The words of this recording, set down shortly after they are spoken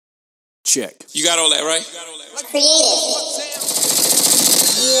Check. You got all that, right? Creative.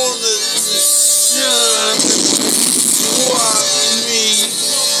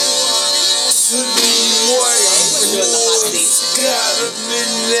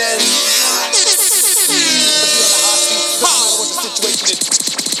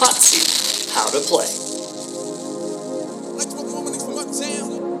 Hot seat, how to play.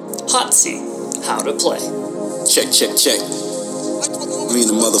 Hot seat, how to play. Check, check, check. We in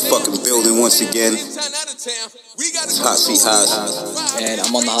the motherfucking building once again. It's Hot Seat Hot. And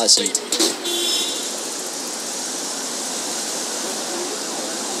I'm on the hot seat.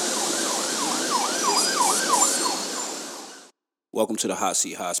 Welcome to the Hot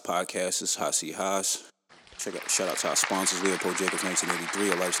Seat Haas podcast. This is Hot Seat Haas. Shout out to our sponsors, Leopold Jacobs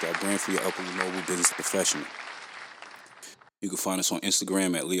 1983, a lifestyle brand for your upper mobile business professional. You can find us on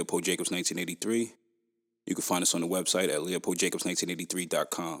Instagram at Leopold Jacobs 1983. You can find us on the website at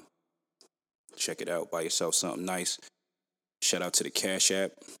leopoldjacobs1983.com. Check it out. Buy yourself something nice. Shout out to the Cash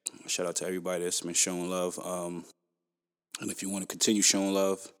App. Shout out to everybody that's been showing love. And if you want to continue showing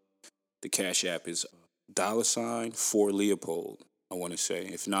love, the Cash App is $ for Leopold, I want to say.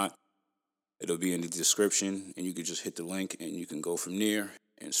 If not, it'll be in the description, and you can just hit the link, and you can go from there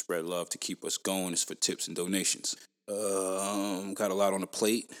and spread love to keep us going. It's for tips and donations. Got a lot on the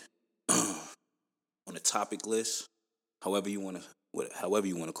plate, on the topic list, however you want to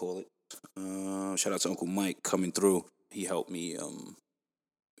call it. Shout out to Uncle Mike coming through. He helped me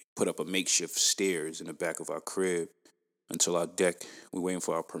put up a makeshift stairs in the back of our crib until our deck. We're waiting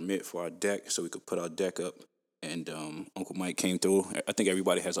for our permit for our deck so we could put our deck up. And Uncle Mike came through. I think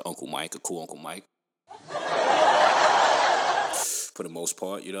everybody has an Uncle Mike, a cool Uncle Mike. For the most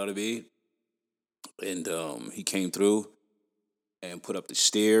part, you know what I mean? And he came through and put up the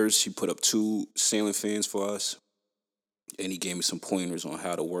stairs. He put up 2 ceiling fans for us. And he gave me some pointers on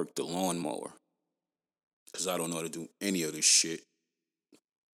how to work the lawnmower. Because I don't know how to do any of this shit.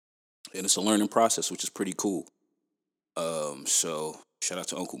 And it's a learning process, which is pretty cool. So, shout out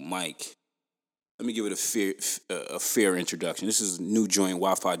to Uncle Mike. Let me give it a fair introduction. This is a new joint,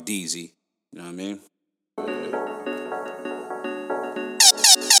 Wi-Fi DZ. You know what I mean?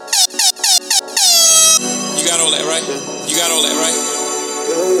 You got all that, right? You got all that, right?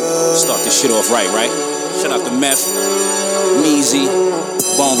 Start this shit off right? Shout out to Meth, Meezy,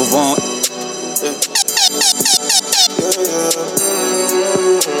 Bon Vivant.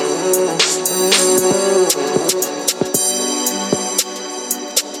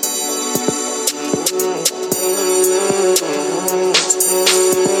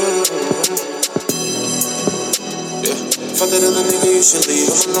 Fuck that other nigga, you should leave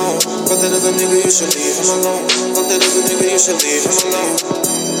him alone. Fuck that other nigga, you should leave him alone. Fuck that other nigga, you should leave him alone.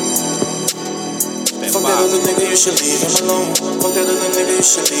 Fuck that other nigga, you should leave him alone. Fuck that other nigga, you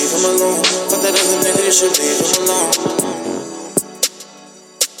should leave him alone. Fuck that other nigga, you should leave him alone.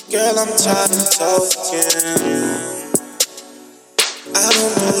 Girl, I'm tired of talking. I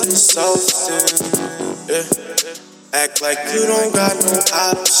don't do this often. Act like you don't got no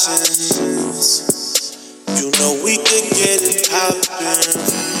options. You know we could get it poppin'.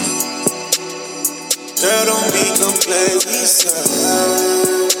 Girl, don't be complacent.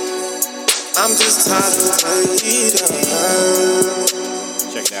 I'm just tired of waiting.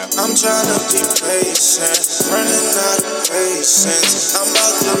 Check it out. I'm tryna be patient, running out of patience. I'm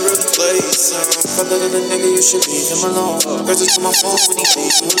about to replace him. Fuck that other nigga, you should leave him alone. Girl, just to my phone when he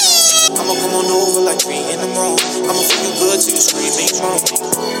leave you alone. I'ma come on over like 3 in the morning. I'ma feel you good till you screaming wrong.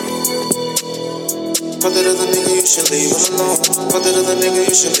 Fuck that other nigga, you should leave him alone. Fuck that other nigga,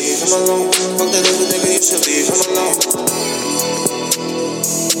 you should leave him alone. Fuck that other nigga, you should leave him alone.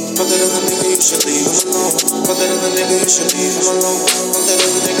 Fuck that other nigga, you should leave him alone. Fuck that other nigga, you should leave him alone. Fuck that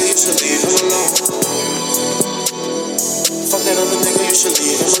other nigga, you should leave him alone. Fuck that other nigga, you should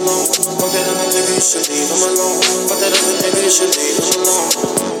leave him alone. Fuck that other nigga, you should leave him alone. Fuck that other nigga, you should leave him alone.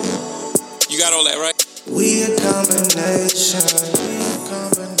 You got all that, right? We a combination.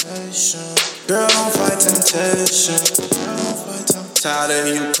 Girl, don't fight temptation. Tired of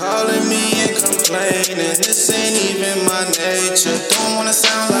you calling me and complaining. This ain't even my nature. Don't wanna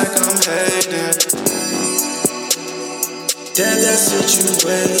sound like I'm hating. That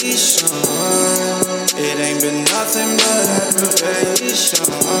situation. It ain't been nothing but aggravation.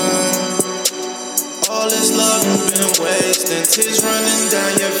 All this love you've been wasting, tears running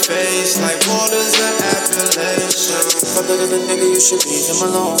down your face like waters of appellation. Fuck that other nigga, you should leave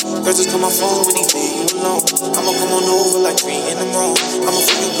him alone. Girl, just call my phone when he leave you alone. I'ma come on over like 3 in the morning. I'ma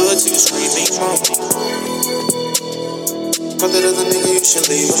feel you good till you screaming wrong. Fuck that other nigga, you should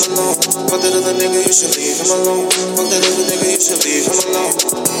leave him alone. Fuck that other nigga, you should leave him alone. Fuck that other nigga, you should leave him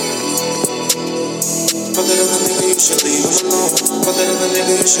alone.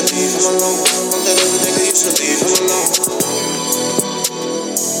 you should leave him alone. Fuck that other nigga, you should leave him alone.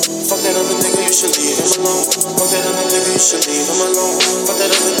 Fuck that other nigga, you should leave him alone. Fuck that other nigga, you should leave him alone. Fuck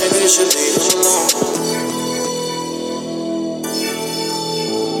that other nigga, you should leave him alone.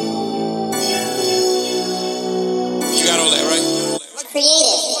 You got all that, right?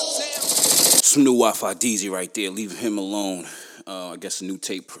 Creative. Some new Wi-Fi DZ right there. Leave him alone. I guess a new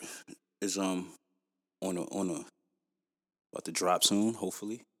tape is on about to drop soon.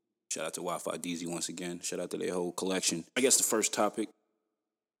 Hopefully. Shout out to Wi-Fi DZ once again. Shout out to their whole collection. I guess the first topic,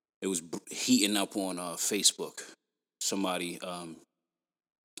 it was heating up on Facebook. Somebody,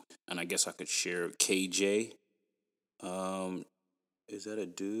 and I guess I could share KJ. Is that a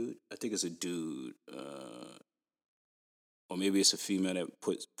dude? I think it's a dude. Or maybe it's a female that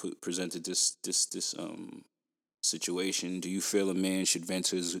presented this situation. Do you feel a man should vent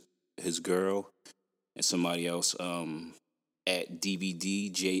to his girl? And somebody else at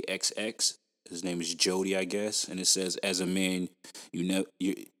DBDJXX. His name is Jody, I guess, and it says, "As a man,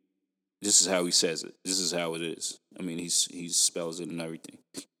 this is how he says it. This is how it is. I mean, he spells it and everything.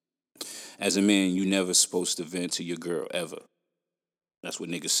 As a man, you never supposed to vent to your girl ever. That's what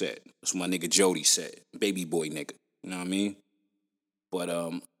nigga said. That's what my nigga Jody said. Baby boy nigga. You know what I mean? But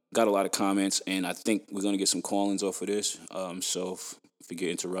got a lot of comments, and I think we're gonna get some call-ins off of this. So if we get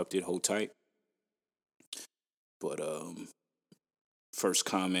interrupted, hold tight. But first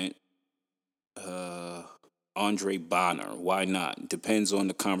comment, Andre Bonner. Why not? Depends on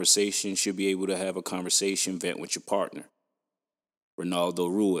the conversation. Should be able to have a conversation, vent with your partner.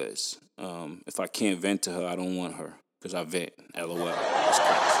 Ronaldo Ruiz. If I can't vent to her, I don't want her because I vent. LOL. That's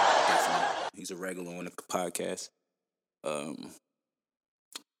crazy. Definitely. He's a regular on the podcast.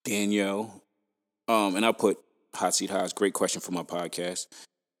 Danielle. And I put Hot Seat Highs. Great question for my podcast.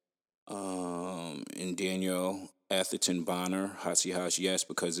 And Danielle Atherton Bonner, Hot Seat Highs, yes,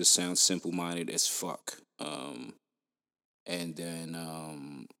 because it sounds simple-minded as fuck. And then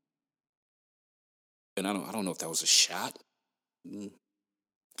and I don't know if that was a shot.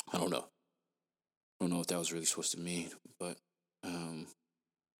 I don't know. I don't know what that was really supposed to mean, but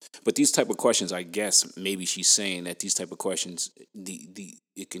these type of questions, I guess maybe she's saying that these type of questions,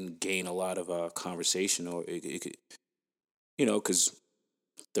 it can gain a lot of conversation, or it could, because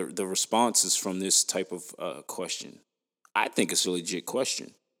the responses from this type of question, I think it's a legit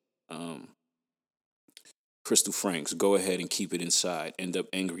question. Crystal Franks, go ahead and keep it inside. End up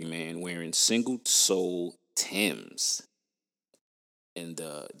angry man wearing single sole Timbs. And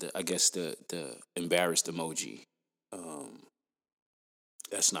I guess the embarrassed emoji.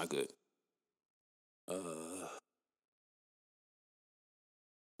 That's not good.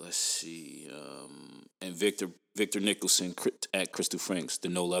 Let's see. And Victor Nicholson at Crystal Franks, the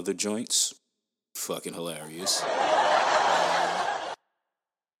no leather joints, fucking hilarious.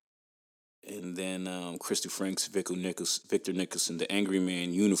 And then Crystal Franks, Victor Nicholson, the angry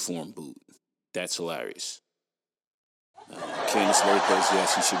man uniform boot. That's hilarious. Candice Lopez,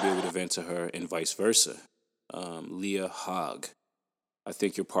 yes, he should be able to vent to her, and vice versa. Leah Hogg, I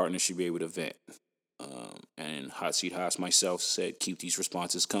think your partner should be able to vent. And Hot Seat Haas myself said, keep these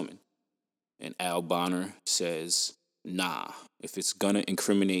responses coming. And Al Bonner says, nah, if it's gonna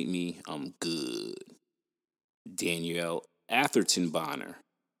incriminate me, I'm good. Danielle Atherton Bonner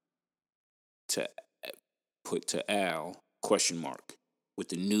put to Al, question mark, with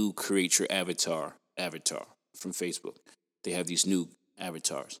the new create your avatar from Facebook. They have these new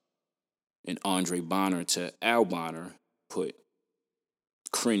avatars. And Andre Bonner to Al Bonner put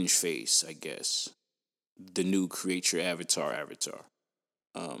cringe face, I guess. The new create your avatar.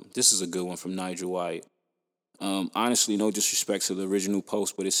 This is a good one from Nigel White. Honestly, no disrespect to the original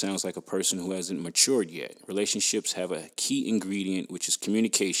post, but it sounds like a person who hasn't matured yet. Relationships have a key ingredient, which is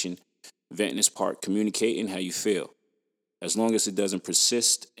communication. Venting is part communicating how you feel. As long as it doesn't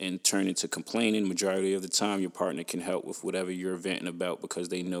persist and turn into complaining, majority of the time your partner can help with whatever you're venting about because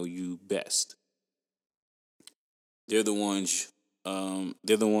they know you best. They're the ones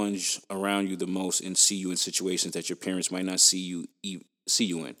around you the most and see you in situations that your parents might not see you in.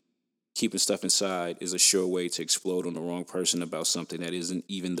 Keeping stuff inside is a sure way to explode on the wrong person about something that isn't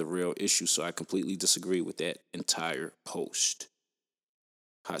even the real issue, so I completely disagree with that entire post.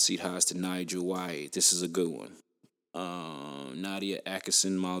 Hot Seat Highs to Nigel White. This is a good one. Nadia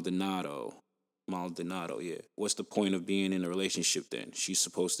Atkinson Maldonado, yeah. What's the point of being in a relationship then? She's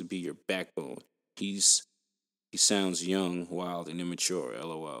supposed to be your backbone. He sounds young, wild, and immature,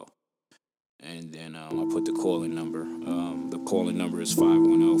 LOL. And then I'll put the calling number. The calling number is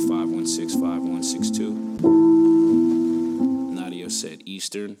 510-516-5162. Nadia said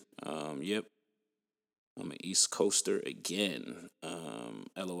Eastern. Yep. I'm an East Coaster again.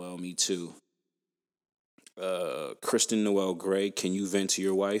 LOL, me too. Kristen Noel Gray, can you vent to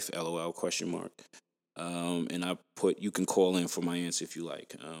your wife? LOL question mark. And I put, you can call in for my answer if you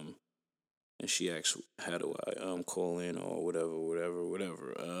like. And she asked, how do I call in or whatever.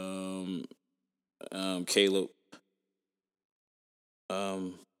 Caleb.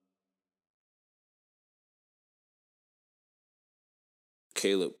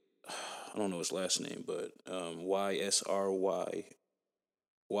 Caleb, I don't know his last name, but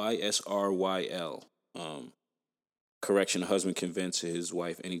YSRYL. Correction, a husband can vent to his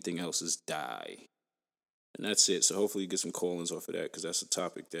wife. Anything else is die. And that's it. So hopefully you get some call-ins off of that, because that's a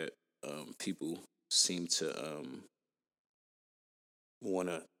topic that people seem to want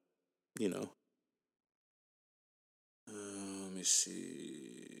to, you know. Let me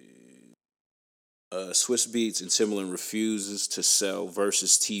see. Swiss Beats and Timbaland refuses to sell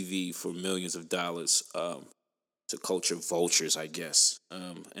Versus TV for millions of dollars to culture vultures, I guess.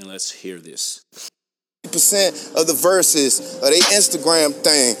 And let's hear this. Percent of the verses of their Instagram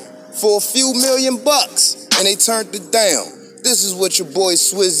thing for a few $1,000,000, and they turned it down. This is what your boy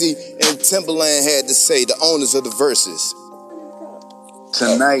Swizzy and Timbaland had to say, the owners of the verses.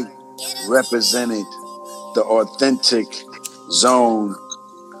 Tonight represented the authentic zone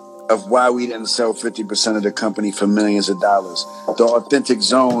of why we didn't sell 50% of the company for millions of dollars. The authentic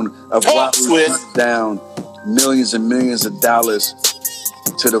zone of why we turned down millions and millions of dollars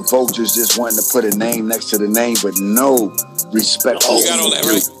to the vultures just wanting to put a name next to the name, but no respect. You got all that,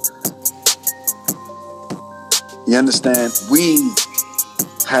 right? You understand? We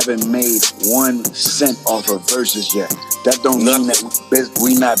haven't made 1 cent off of Versus yet. That don't mean that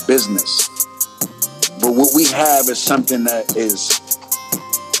we not business. But what we have is something that is,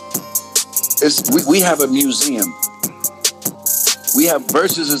 we have a museum. We have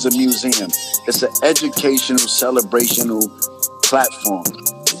Versus as a museum. It's an educational, celebrational platform.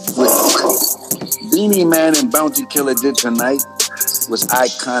 What Beanie Man and Bounty Killer did tonight was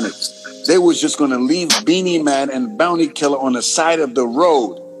iconic. They was just going to leave Beanie Man and Bounty Killer on the side of the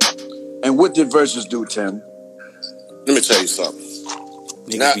road. And what did Versus do, Tim? Let me tell you something.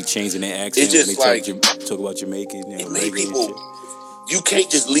 Niggas be changing their accent it's when just they talk about Jamaican. It made people, you can't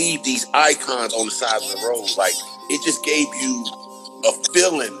just leave these icons on the side of the road. Like, it just gave you a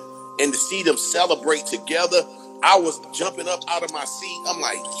feeling. And to see them celebrate together, I was jumping up out of my seat. I'm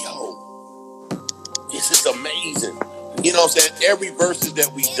like, yo, this is amazing. You know what I'm saying? Every Versus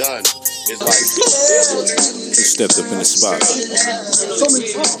that we done is like... He stepped up in the spot.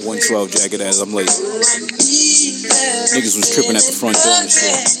 112 jacket as I'm late. Niggas was tripping at the front door and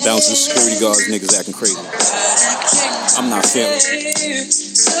shit. Bouncing security guards, niggas acting crazy. I'm not feeling it.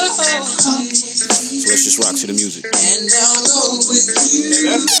 So let's just rock to the music. You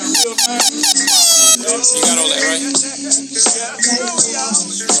got all that, right?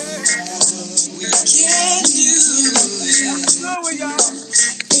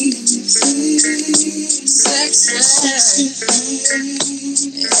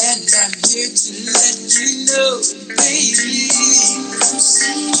 And I'm here to let you know, baby, 'cause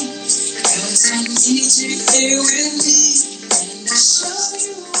I need you here with me, and I'll show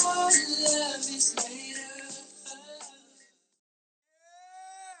you what love is made of.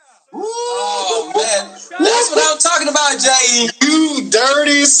 Oh man, that's what I'm talking about, J.E. You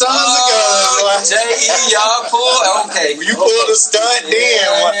dirty sons of guns. J.E. y'all pull, okay. You pulled a stunt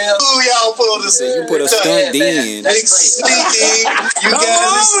then. Ooh, y'all pulled a stunt. You put a stunt in. Big sneaky. You got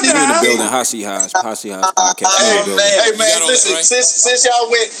it. We in the building. Posse House podcast. Hey man, listen. Right? Since y'all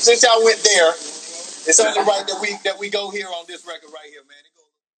went there, it's only right that we go here on this record right here, man.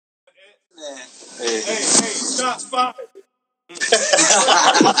 Hey, shots fired.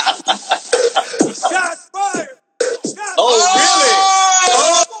 Shots fired. Oh, really?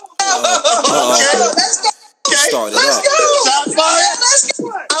 Okay. Let's go. Started Let's up. go. Shots fired. Let's go.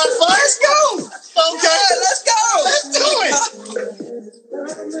 Let's go. Okay. Let's go. Let's do it.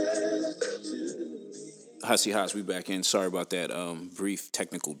 Hussy House, we back in. Sorry about that brief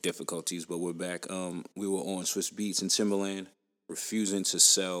technical difficulties, but we're back. We were on Swiss Beats and Timbaland refusing to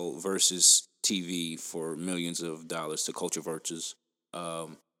sell Versus TV for millions of dollars to culture vultures.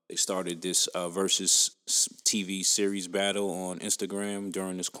 They started this Versus TV series battle on Instagram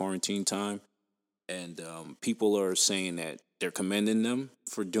during this quarantine time, and people are saying that they're commending them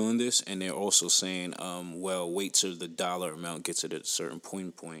for doing this, and they're also saying, well, wait till the dollar amount gets at a certain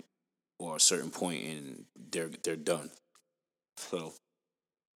point, or a certain point, and they're done. So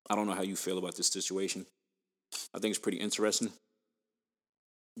I don't know how you feel about this situation. I think it's pretty interesting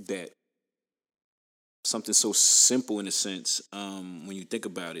that something so simple in a sense. When you think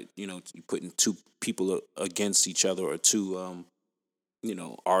about it, you're putting two people against each other, or two,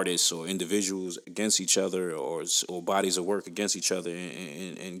 artists or individuals against each other, or bodies of work against each other,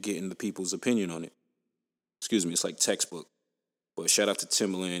 and getting the people's opinion on it. Excuse me, it's like textbook. But shout out to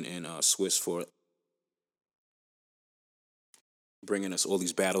Timbaland and Swiss for bringing us all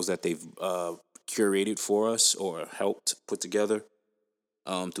these battles that they've curated for us or helped put together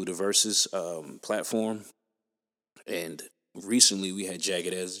through the Versus platform. And recently we had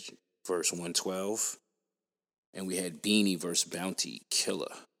Jagged Edge verse 112, and we had Beanie versus Bounty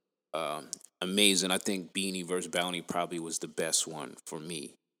Killer. Amazing. I think Beanie versus Bounty probably was the best one for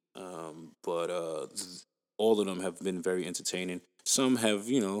me. But all of them have been very entertaining. Some have,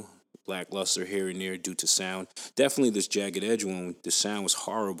 lackluster here and there due to sound. Definitely this Jagged Edge one, the sound was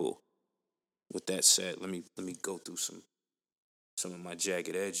horrible. With that said, let me go through some of my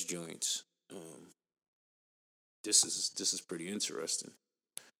Jagged Edge joints. This is pretty interesting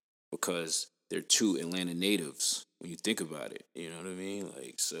because they're two Atlanta natives when you think about it. You know what I mean?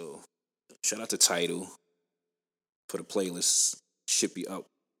 Like, so shout out to Tidal. Put a playlist, should be up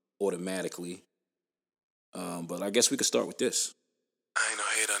automatically. But I guess we could start with this. I ain't no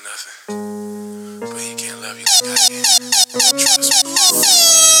hate or nothing, but he can't love you like I can. Trust me.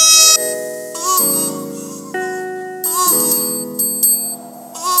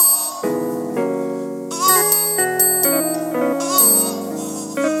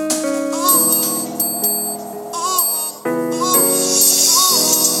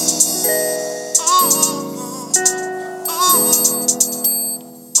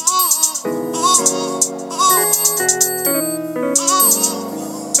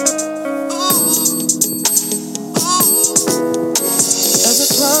 As the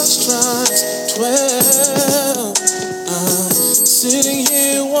clock strikes 12, I'm sitting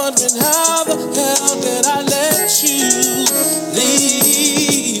here wondering how the hell did I let you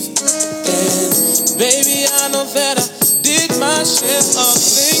leave? And baby, I know that I did my share of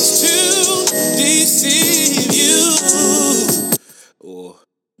things to deceive you. Or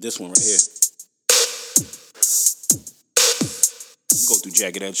this one right here. Go through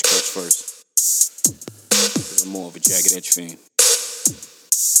Jagged Edge cuts first. 'Cause I'm more of a Jagged Edge fan.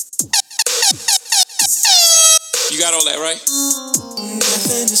 You got all that, right?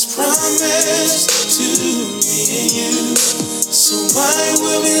 Nothing is promised to me and you, so why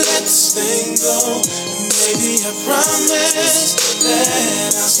will we let this thing go? And baby, I promise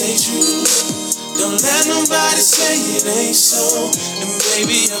that I'll stay true. Don't let nobody say it ain't so. And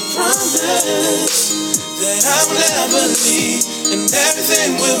baby, I promise that I'll never leave, and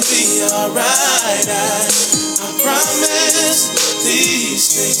everything will be alright. I promise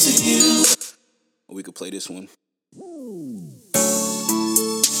these things to you. We could play this one.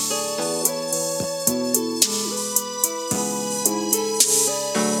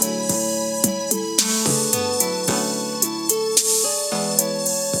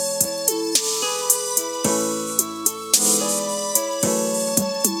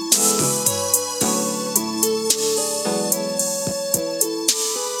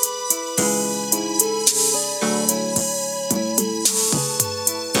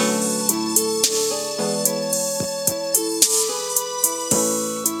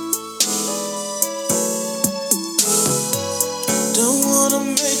 Don't wanna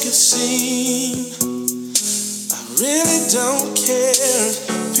make a scene. I really don't care if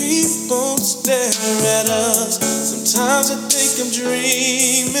people stare at us. Sometimes I think I'm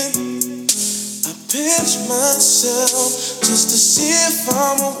dreaming. I pinch myself just to see if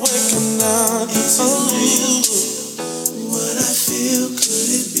I'm awake or not. Is it real? What I feel, could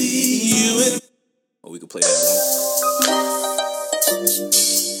it be you and Or we could play that one.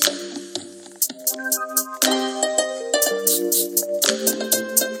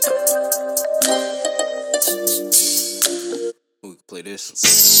 We could play this.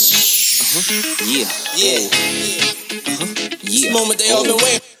 Yeah. Yeah. Moment they all been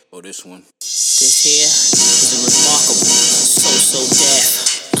waiting. Oh, this one. This here is a remarkable So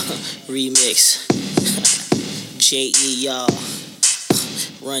Deaf remix. J.E. y'all.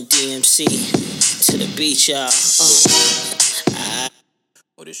 Run DMC to the beach, y'all.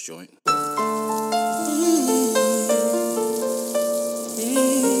 Oh, this joint.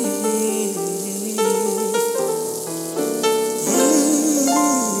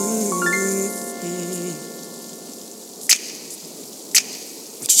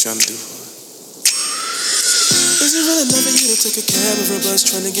 What you trying to do? Is it really loving you to take a cab over a us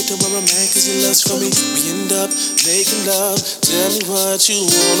trying to get to where I'm at, cause your love's for me. We end up making love. Tell me what you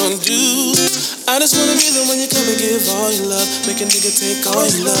wanna do. I just wanna be the one you come and give all your love. Make a nigga take all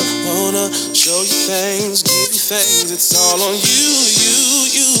your love. Wanna show you things, give you things. It's all on you.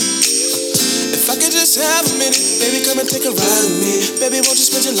 If I could just have a minute, baby, come and take a ride with me. Baby, won't you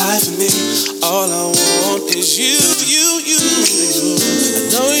spend your life with me? All I want is you. I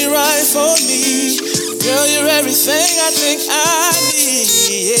know you're right for me. Girl, you're everything I think I need.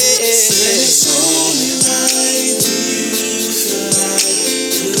 Yeah. It's only right when you feel like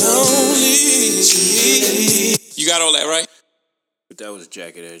you're lonely. You got all that, right? But that was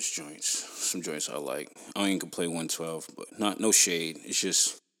Jagged Edge joints. Some joints I like. I don't even can play 112, but no shade. It's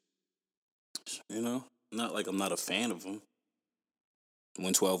just, not like I'm not a fan of them.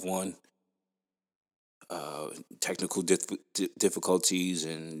 112.1. Technical difficulties,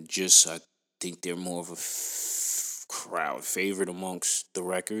 and just I think they're more of a crowd favorite amongst the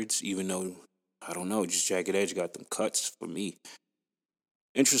records, even though, I don't know, just Jagged Edge got them cuts for me.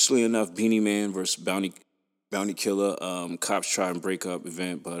 Interestingly enough, Beanie Man versus Bounty Killer, cops tried and break up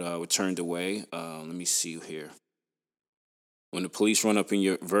event, but were turned away. Let me see here. When the police run up in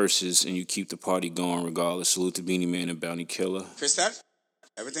your verses and you keep the party going regardless, salute to Beanie Man and Bounty Killer. Crystal,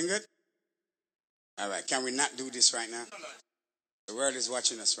 everything good? All right, can we not do this right now? The world is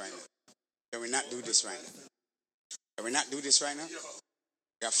watching us right now. Can we not do this right now? Can we not do this right now? We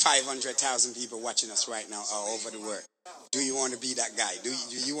got 500,000 people watching us right now all over the world. Do you want to be that guy? Do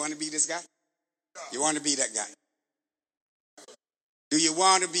you want to be this guy? You want to be that guy? Do you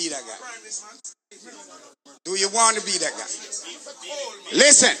want to be that guy? Do you want to be that guy?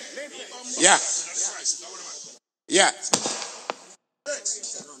 Listen. Yeah. Yeah.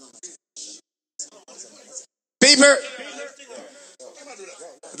 People,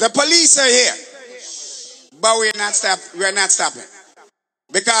 the police are here, but we're not stopping.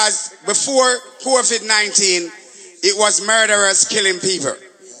 Because before COVID-19, it was murderers killing people.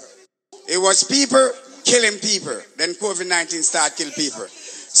 It was people killing people. Then COVID-19 started killing people.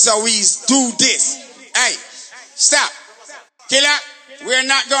 So we do this. Hey, stop. Killer, we're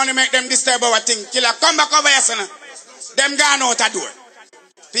not going to make them disturb our thing. Killer, come back over here, son. Them gone out the door.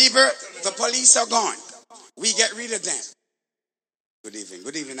 People, the police are gone. We get rid of them. Good evening.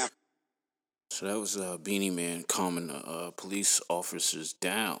 Good evening. So that was Beanie Man calming police officers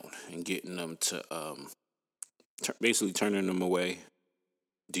down and getting them to basically turning them away.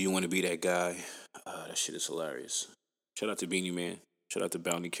 Do you want to be that guy? That shit is hilarious. Shout out to Beanie Man. Shout out to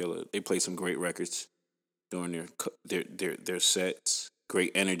Bounty Killer. They played some great records during their sets.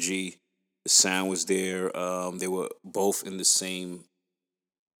 Great energy. The sound was there. They were both in the same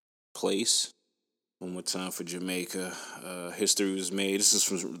place. One more time for Jamaica. History was made. This is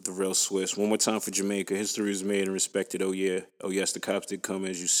from the Real Swiss. One more time for Jamaica. History was made and respected. Oh, yeah. Oh, yes, the cops did come,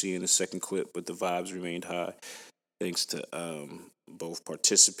 as you see in the second clip, but the vibes remained high. Thanks to both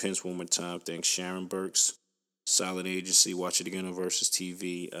participants. One more time. Thanks, Sharon Burks, Silent Agency, Watch It Again on Versus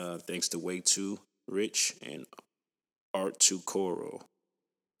TV. Thanks to Way Too Rich and Art to Coro.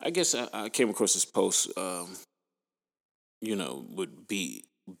 I guess I came across this post, would be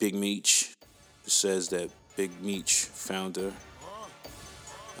Big Meech. It says that Big Meech, founder,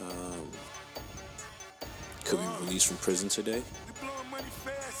 could be released from prison today.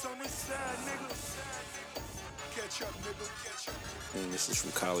 And this is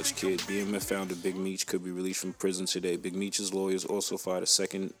from College Kid. BMF founder Big Meech could be released from prison today. Big Meech's lawyers also filed a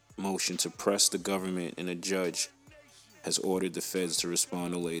second motion to press the government, and a judge has ordered the feds to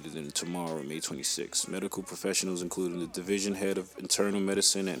respond no later than tomorrow, May 26. Medical professionals, including the division head of internal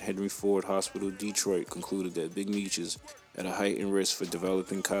medicine at Henry Ford Hospital, Detroit, concluded that Big Meech is at a heightened risk for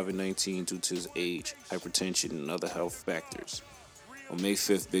developing COVID-19 due to his age, hypertension, and other health factors. On May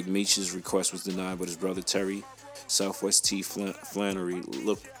 5th, Big Meech's request was denied, but his brother Terry Southwest T. Flannery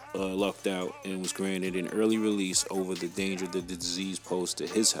lucked out and was granted an early release over the danger that the disease posed to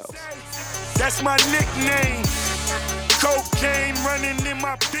his health. That's my nickname. Cocaine running in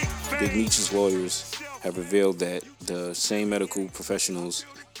my big veins. Big Meech's lawyers have revealed that the same medical professionals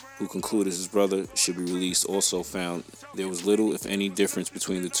who concluded his brother should be released also found there was little, if any, difference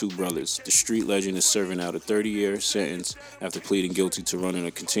between the two brothers. The street legend is serving out a 30-year sentence after pleading guilty to running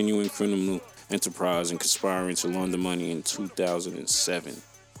a continuing criminal enterprise and conspiring to launder money in 2007.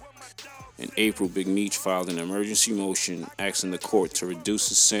 In April, Big Meech filed an emergency motion asking the court to reduce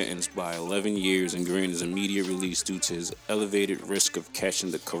his sentence by 11 years and grant his immediate release due to his elevated risk of catching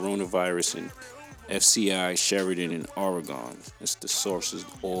the coronavirus in FCI Sheridan in Oregon. It's the sources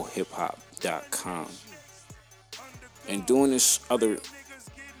allhiphop.com. And doing this other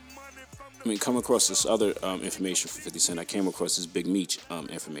Come across this other information from 50 Cent. I came across this Big Meech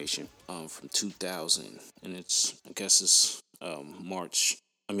information from 2000, and I guess it's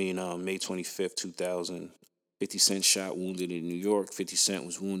May 25th, 2000. 50 Cent shot, wounded in New York. 50 Cent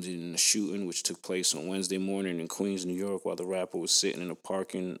was wounded in a shooting which took place on Wednesday morning in Queens, New York, while the rapper was sitting in a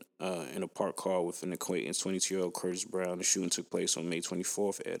parked car with an acquaintance, 22-year-old Curtis Brown. The shooting took place on May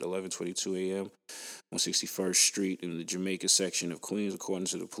 24th at 11:22 a.m. on 61st Street in the Jamaica section of Queens, according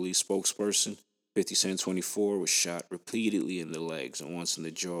to the police spokesperson. 50 Cent, 24, was shot repeatedly in the legs and once in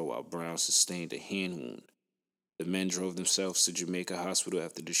the jaw, while Brown sustained a hand wound. The men drove themselves to Jamaica Hospital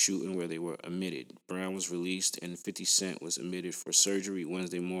after the shooting, where they were admitted. Brown was released, and 50 Cent was admitted for surgery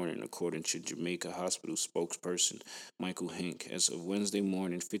Wednesday morning, according to Jamaica Hospital spokesperson Michael Hink. As of Wednesday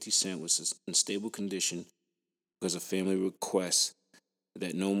morning, 50 Cent was in stable condition because of family requests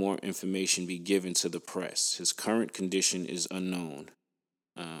that no more information be given to the press. His current condition is unknown.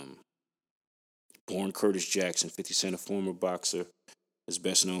 Born Curtis Jackson, 50 Cent, a former boxer, is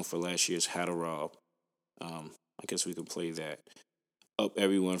best known for last year's How to Rob. I guess we could play that. Up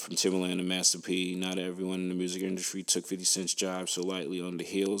everyone from Timbaland to Master P. Not everyone in the music industry took 50 Cent's job so lightly. On the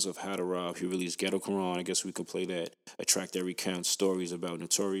heels of How to Rob, he released Ghetto Quran. I guess we could play that. A track that recounts stories about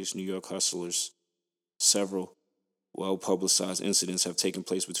notorious New York hustlers. Several well-publicized incidents have taken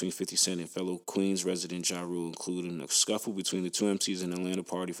place between 50 Cent and fellow Queens resident Ja Rule, including a scuffle between the two MCs in an Atlanta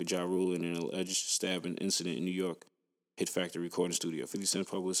party for Ja Rule and an alleged stabbing incident in New York Hit Factory recording studio. 50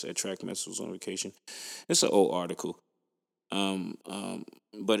 Cent published at Track Mess was on vacation. It's an old article,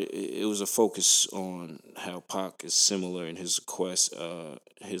 but it was a focus on how Pac is similar in his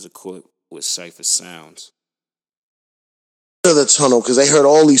equip with Cypher sounds. The tunnel because they heard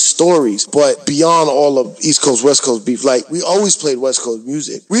all these stories, but beyond all of East Coast West Coast beef, like we always played West Coast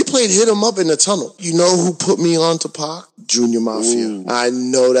music. We played Hit 'Em Up in the Tunnel. You know who put me on to Pac? Junior Mafia. Ooh. I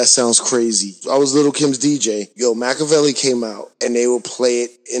know that sounds crazy. I was Little Kim's DJ. Yo, Machiavelli came out and they would play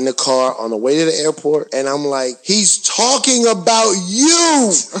it in the car on the way to the airport, and I'm like, he's talking about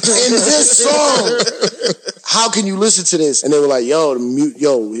you in this song. How can you listen to this? And they were like,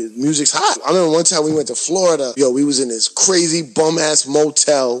 his music's hot. I remember one time we went to Florida. We was in this crazy bum-ass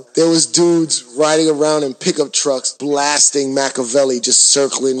motel. There was dudes riding around in pickup trucks blasting Machiavelli, just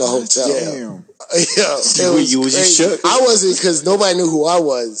circling the hotel. Damn. You was just shook. I wasn't, because nobody knew who I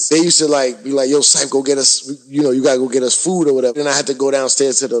was. They used to be like, yo, Sype, go get us, you gotta go get us food or whatever. Then I had to go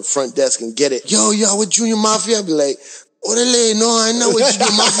downstairs to the front desk and get it. Yo, with Junior Mafia? I'd be like, orale, no, I know what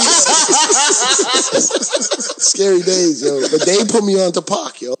Junior Mafia. Scary days, yo. But they put me on to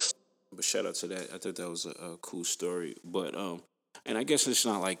Pac, yo. But shout out to that. I thought that was a cool story. But and I guess it's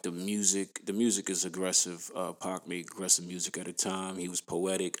not like the music. The music is aggressive. Pac made aggressive music at a time. He was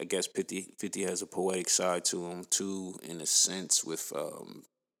poetic. I guess 50 has a poetic side to him too, in a sense, with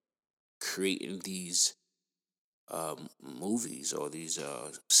creating these movies or these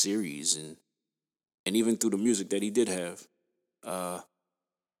series, and even through the music that he did have.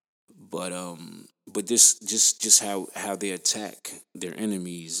 But this just how they attack their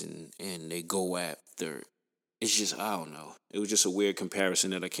enemies and they go after. It's just, I don't know. It was just a weird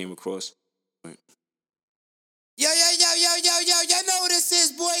comparison that I came across. Right. Yo, know what this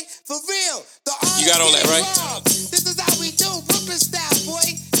is, boy. For real. You got all that, right? This is how we do, Brooklyn style,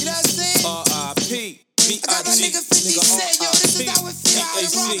 boy. You know what I'm saying? R.I.P. I got my nigga 50 Cent, yo, this is how it feel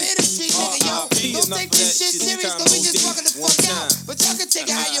out in the industry, nigga, yo. Don't take this shit serious, cause we just fucking the fuck out. But y'all can take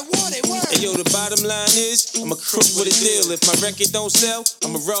it how you want it, word. Hey, yo, the bottom line is, I'm a crook with a deal. If my record don't sell,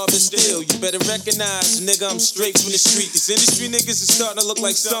 I'm a rob and steal. You better recognize, nigga, I'm straight from the street. These industry niggas is starting to look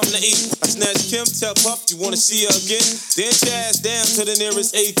like something to eat. I snatch Kim, tell Puff, you wanna see her again? Dance your ass down to the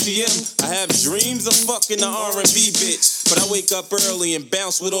nearest ATM. I have dreams of fucking the R&B bitch, but I wake up early and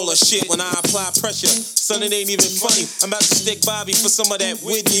bounce with all her shit. When I apply pressure, son, it ain't even funny. I'm about to stick Bobby for some of that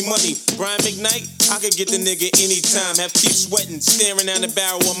Whitney money. Brian McKnight, I could get the nigga anytime. Have keep sweating, staring down the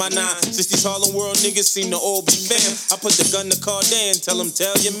barrel of my 9. Since these Harlem World niggas seem to all be fam, I put the gun to Cardan, tell him,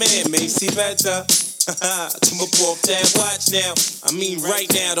 tell your man, Macy better. Come up off that watch now. I mean right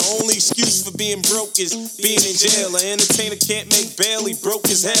now. The only excuse for being broke is being in jail. An entertainer can't make bail, he broke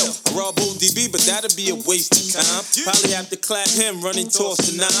as hell. I rob ODB, but that'd be a waste of time. Probably have to clap him, running toss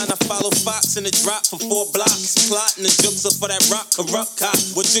to 9. I follow Fox in the drop for 4 blocks. Plotting the jokes up for that rock corrupt cop.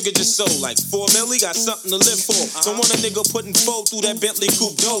 What Jigga just sold? Like 4 mil, he got something to live for. Don't want a nigga putting 4 through that Bentley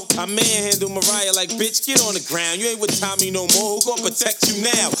coupe dope. I manhandle Mariah like, bitch, get on the ground. You ain't with Tommy no more. Who gon' protect you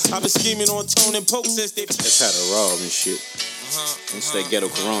now? I've been scheming on Tone and Poke since they. That's how to rob and shit. It's that Ghetto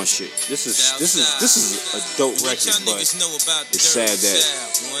Quran shit. This is a dope record, but it's sad that,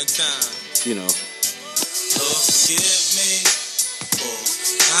 you know. Forgive me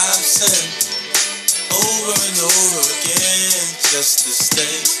I've sinned over and over again just to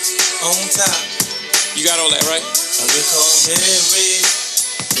stay on top. You got all that, right? I recall memories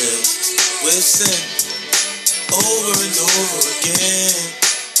filled with sin over and over again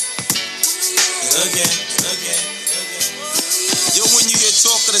and again and again. Yo, when you hear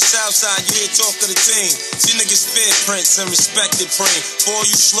talk of the South Side, you hear talk of the team. See niggas fear Prince and respected Preem. For all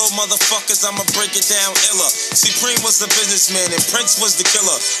you slow motherfuckers, I'ma break it down iller. See, Preem was a businessman and Prince was the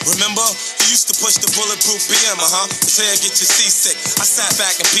killer. Remember? He used to push the bulletproof BM, say I get you seasick. I sat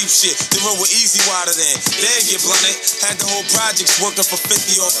back and peep shit. The road was easy wider than. They'd get blunted. Had the whole projects working for 50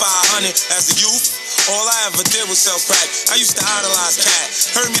 or 500. As a youth, all I ever did was sell crack. I used to idolize Cat.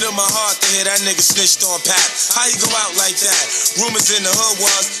 Hurt me to my heart to hear that nigga snitched on Pat. How you go out like that? Rumors in the hood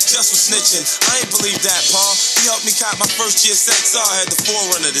was just was snitching. I ain't believe that, Paul. He helped me cop my first year XR. Had the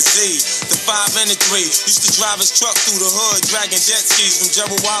 4Runner, the Z, the 5 and the 3. Used to drive his truck through the hood, dragging jet skis from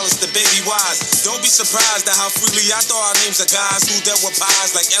Gerald Wallace to Baby Wise. Don't be surprised at how freely I throw our names of guys who dealt with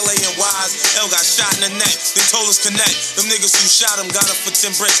pies like LA and Wise. L got shot in the neck, then told us connect. Them niggas who shot him got up for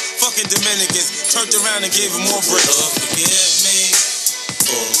 10 bricks. Fucking Dominicans turned around and gave him more bricks. Lord, forgive me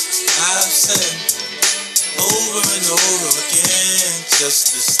for I've sinned over and over again just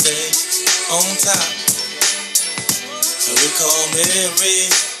to stay on top. I recall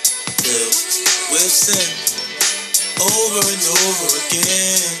memories filled with sin over and over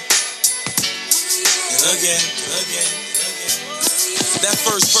again and again and again. That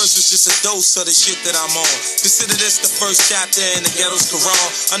first verse was just a dose of the shit that I'm on. Consider this the first chapter in the ghetto's Quran.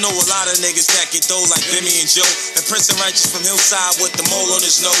 I know a lot of niggas that get dough like Bimmy and Joe, and Prince and Righteous from Hillside with the mole on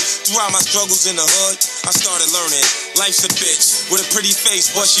his nose. Throughout my struggles in the hood, I started learning life's a bitch with a pretty face,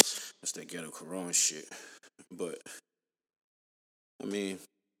 but she. That's that ghetto Quran shit. But I mean,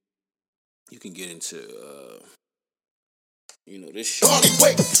 you can get into this shit.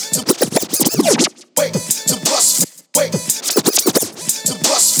 Wait to bust. Wait. The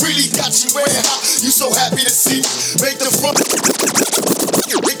bus really got you way hot. You so happy to see. Make the front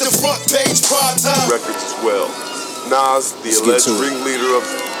page prime time. Records as well. Nas, the alleged ringleader of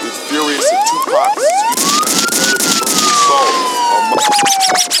the Furious and Tupac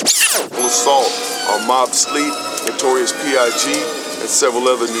assault on Mob Sleep, Notorious P.I.G., and several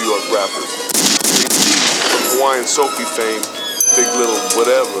other New York rappers. From Hawaiian Sophie fame, Big Little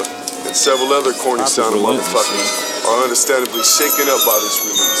Whatever, and several other corny sounding motherfuckers are understandably shaken up by this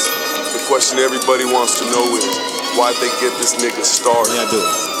release. The question everybody wants to know is, why'd they get this nigga started?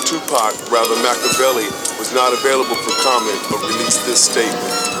 Tupac, rather Machiavelli, was not available for comment but released this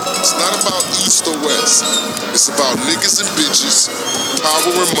statement. It's not about East or West. It's about niggas and bitches, power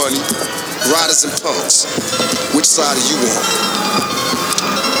and money, riders and punks. Which side are you on?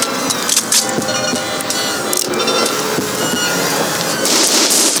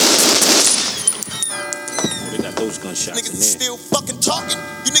 Gunshots niggas is still fucking talking.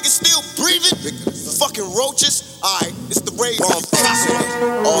 You niggas still breathing. Fucking roaches. Alright, it's the rave on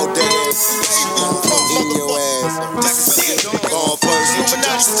all day. In your ass. Gone first.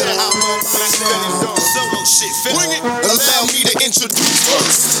 Illuminati style. Solo shit. Bring it. Allow me to introduce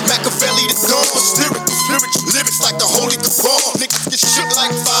first. Machiavelli the gone. Lyrics like the Holy Quran. Niggas get shit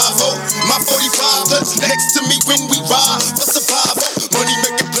like 5-0. My 45 touch next to me when we ride. For survival. Money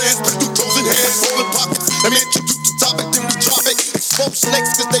making plans, but them toes and hands full of pockets. Let me introduce the topic, then we drop it. Expose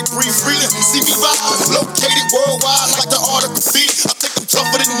snakes cause they breathe freely. See me rise, located worldwide like the art of graffiti. I think I'm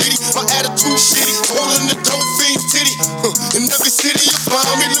tougher than nitty, my attitude shitty. Holding the dope fiend titty. In every city you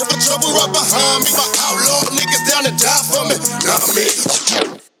find me, look for trouble right behind me. My outlaw niggas down to die for me. Not me.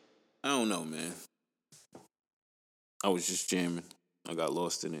 I don't know, man. I was just jamming. I got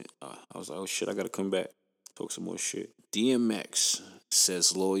lost in it. I was like, oh shit, I gotta come back. Talk some more shit. DMX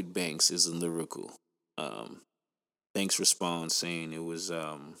says Lloyd Banks isn't lyrical. Banks responds saying it was,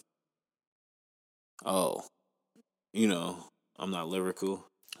 I'm not lyrical.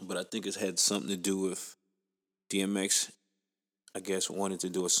 But I think it had something to do with DMX, I guess, wanted to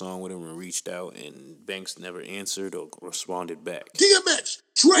do a song with him and reached out, and Banks never answered or responded back. DMX,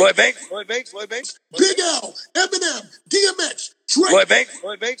 Drake. Lloyd Banks. Big L, Eminem, DMX, Drake. Lloyd Banks.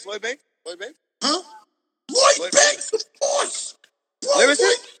 Huh? Lloyd Banks, of course.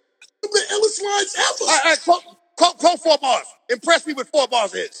 Lyricist? The illest lines ever. All right, quote 4 bars. Impress me with 4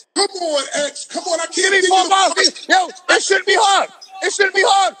 bars is. Come on, X. Come on, I can't give me 4 bars. Yo, it shouldn't be hard.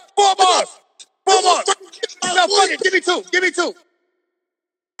 4 bars. 4 bars. No, fuck it. Give me 2.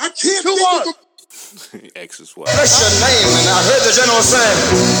 I can't 2 bars. X is Bless your name, and I heard the general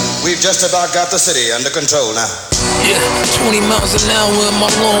saying, we've just about got the city under control now. Yeah, 20 miles an hour in my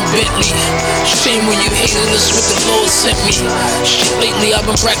long Bentley. Shame when you hated us what the Lord sent me. Shit, lately I've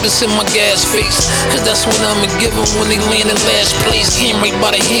been practicing my gas face, cause that's what I'ma give them when they land in last place. Hand right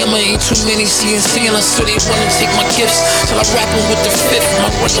by the hammer, ain't too many CNC and so they wanna take my gifts. Till I rap them with the fifth, my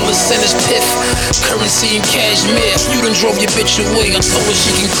regular sentence piff. Currency and cashmere, you done drove your bitch away, I told her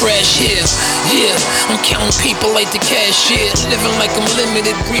she can crash here. Yeah, I'm counting people like the cashier, living like I'm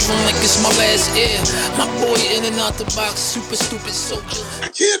limited, breathing like it's my last air. My boy in and out the box, super stupid soldier. I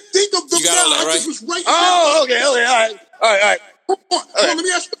can't think of the You got all that, right? Oh, okay, all right. Hold on, let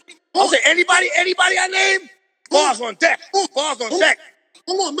me ask you. Okay, anybody I name? Bars on deck. Bars on deck.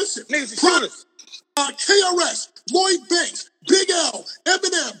 Hold on, listen. Niggas is shooters. KRS, Lloyd Banks, Big L,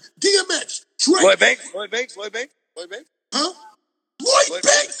 Eminem, DMX, Drake. Lloyd Banks. Huh? Lloyd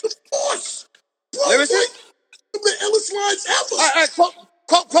Banks, of course. Bro, Lyricist? Lloyd, the illest lines ever. All right,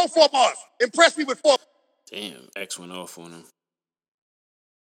 quote 4 bars. Impress me with 4. Damn, X went off on him.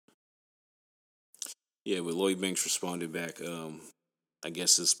 Yeah, but Lloyd Banks responded back. I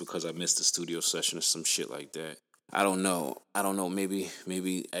guess it's because I missed the studio session or some shit like that. I don't know.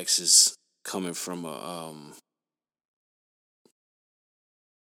 Maybe X is coming from a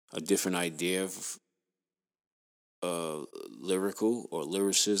different idea of lyrical or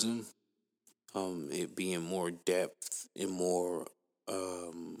lyricism. It being more depth and more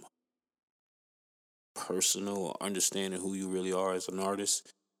personal, or understanding who you really are as an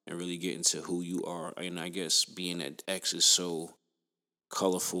artist and really getting to who you are. And I guess being that X is so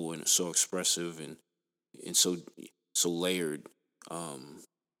colorful and so expressive and so layered,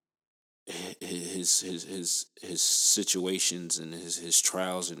 his situations and his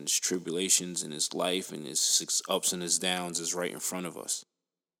trials and his tribulations and his life and his ups and his downs is right in front of us.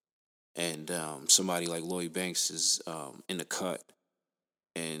 And somebody like Lloyd Banks is in the cut,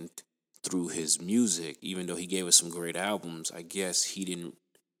 and through his music, even though he gave us some great albums, I guess he didn't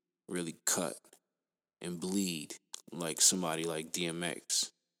really cut and bleed like somebody like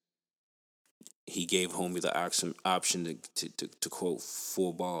DMX. He gave homie the option to quote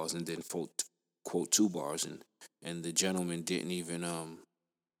 4 bars and then quote 2 bars, and the gentleman didn't even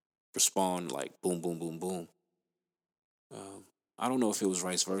respond like boom, boom, boom, boom. I don't know if it was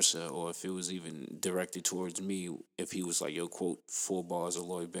vice versa or if it was even directed towards me, if he was like, yo, quote 4 bars of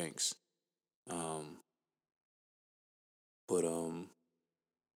Lloyd Banks. But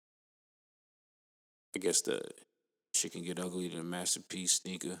I guess the shit can get uglier than a masterpiece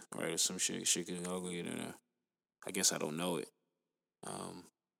sneaker, right? Or some shit can get uglier than a, I guess I don't know it.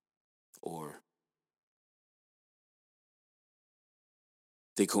 Or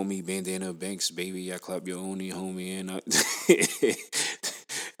they call me Bandana Banks, baby. I clap your only homie, and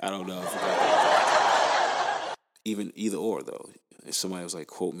I don't know. Even either or though. If somebody was like,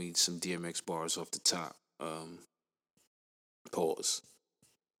 quote me some DMX bars off the top, pause.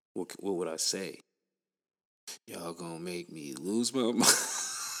 What would I say? Y'all gonna make me lose my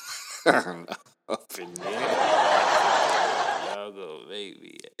mind up in there. Y'all gonna make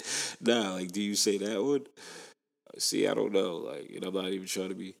me. Nah, like, do you say that one? See, I don't know. Like, and I'm not even trying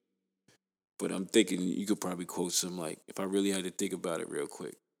to be. But I'm thinking you could probably quote some, like, if I really had to think about it real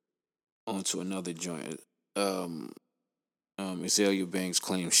quick. On to another joint. Azalea Banks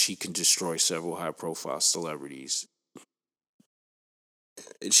claims she can destroy several high-profile celebrities.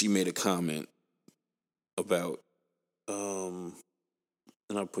 And she made a comment about, and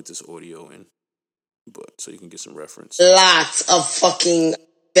I'll put this audio in, but so you can get some reference. Lots of fucking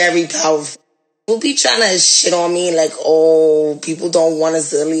very powerful. People be trying to shit on me like, oh, people don't want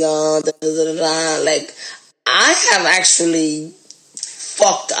Azalea, Like, I have actually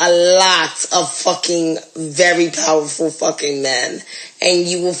fucked a lot of fucking very powerful fucking men. And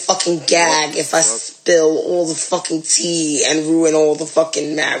you will fucking gag if I spill all the fucking tea and ruin all the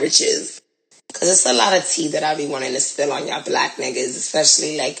fucking marriages. Cause it's a lot of tea that I be wanting to spill on y'all black niggas,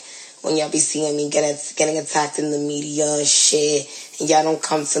 especially like when y'all be seeing me getting attacked in the media and shit, and y'all don't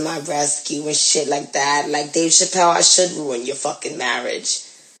come to my rescue and shit like that. Like Dave Chappelle, I should ruin your fucking marriage.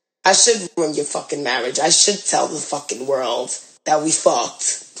 I should ruin your fucking marriage. I should tell the fucking world that we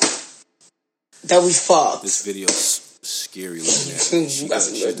fucked. This video's scary looking at me. She does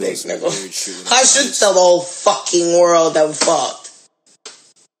some weird shit. I should tell the whole fucking world that we fucked.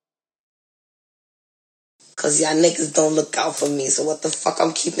 Cause y'all niggas don't look out for me. So what the fuck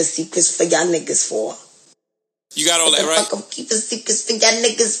I'm keeping secrets for y'all niggas for? You got all that, right? What the fuck I'm keeping secrets for y'all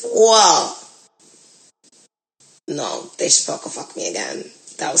niggas for? No, they should fuck me again.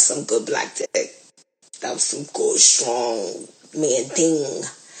 That was some good black dick. That was some good, strong man ding.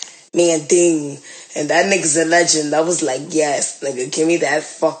 And that nigga's a legend. I was like, yes, nigga, give me that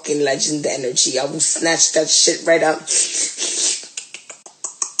fucking legend energy. I will snatch that shit right up.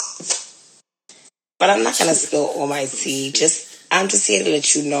 But I'm not gonna spill all my tea. I'm just here to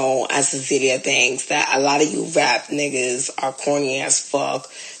let you know, as Cecilia thinks, that a lot of you rap niggas are corny as fuck.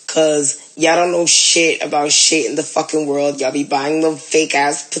 Cause y'all don't know shit about shit in the fucking world. Y'all be buying them fake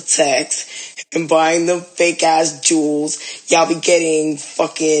ass Pateks and buying them fake ass jewels. Y'all be getting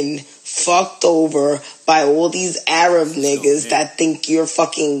fucking fucked over by all these Arab niggas that think you're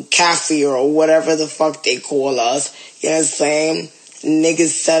fucking kafir or whatever the fuck they call us. You know what I'm saying? Niggas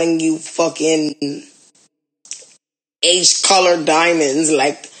selling you fucking H-colored diamonds,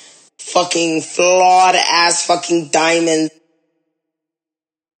 like fucking flawed ass fucking diamonds.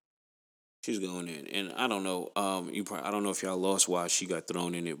 She's going in, and I don't know. I don't know if y'all lost why she got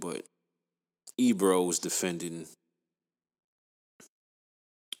thrown in it, but Ebro was defending,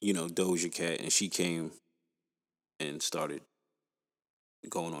 Doja Cat, and she came and started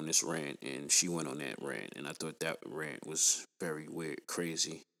going on this rant, and she went on that rant, and I thought that rant was very weird,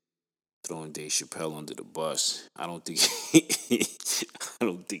 crazy, throwing Dave Chappelle under the bus. I don't think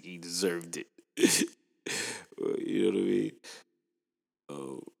he deserved it. You know what I mean?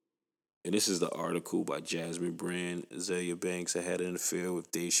 And this is the article by Jasmine Brand. Azalea Banks, I had an affair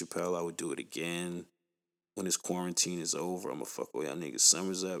with Dave Chappelle. I would do it again. When this quarantine is over, I'ma fuck all y'all niggas.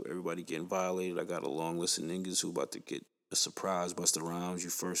 Summer's up. Everybody getting violated. I got a long list of niggas who about to get a surprise. Busta Rhymes, you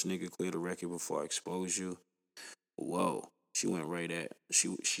first nigga. Clear the record before I expose you. Whoa. She went right at.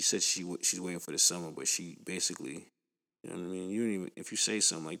 She said she's waiting for the summer, but she basically, you know what I mean? You don't even, if you say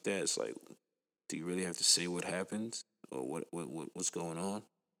something like that, it's like, do you really have to say what happens or what's going on?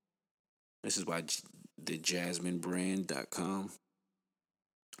 This is by the JasmineBrand.com.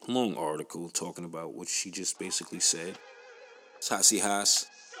 Long article talking about what she just basically said. It's Hasi Haas.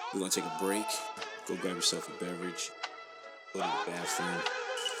 We're going to take a break. Go grab yourself a beverage. Go to the bathroom.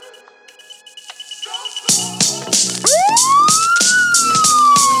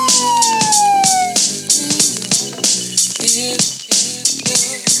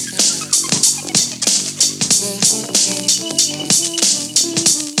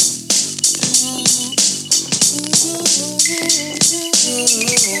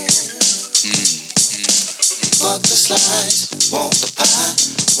 Fuck the slides, want the pie.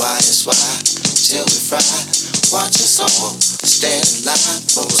 Why is why? Till we fry. Watch us all, stay alive.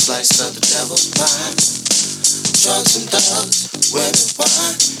 For a slice of the devil's pie. Drugs and thugs, women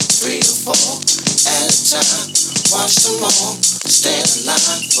wine. 3 to 4 at a time. Watch them all, stay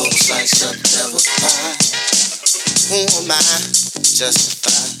alive. For a slice of the devil's pie. Who am I?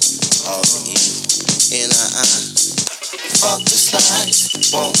 Justify all the evil in our eye. Fuck the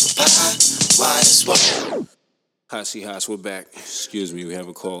slides, want the pie. Why is why? Hasi Haas, we're back. Excuse me, we have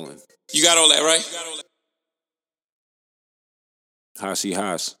a call in. You got all that, right? Hasi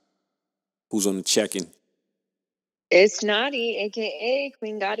Haas. Who's on the check-in? It's Nadia, a.k.a.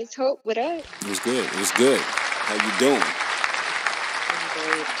 Queen Goddess Hope. What up? It was good. How you doing? I'm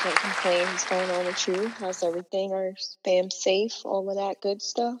great. Can't complain. What's going on with you? How's everything? Are spam safe? All of that good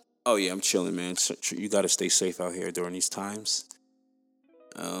stuff? Oh, yeah, I'm chilling, man. So, you got to stay safe out here during these times.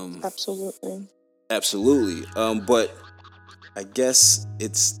 Absolutely. Absolutely. But I guess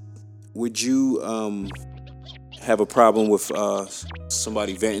would you have a problem with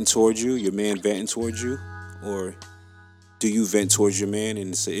somebody venting towards you, your man venting towards you? Or do you vent towards your man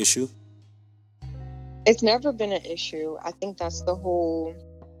and it's an issue? It's never been an issue. I think that's the whole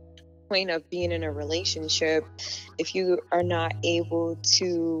point of being in a relationship. If you are not able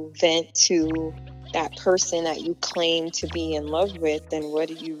to vent to that person that you claim to be in love with, then what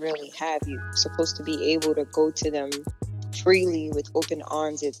do you really have? You're supposed to be able to go to them freely with open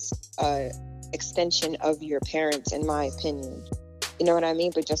arms. It's an extension of your parents, in my opinion. You know what I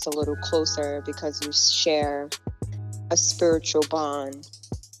mean? But just a little closer because you share a spiritual bond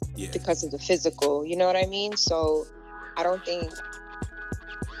because of the physical. You know what I mean? So I don't think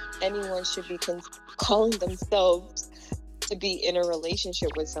anyone should be calling themselves to be in a relationship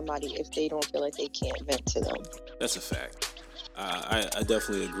with somebody if they don't feel like they can't vent to them. That's a fact. I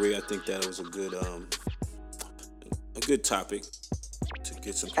definitely agree. I think that was a good topic to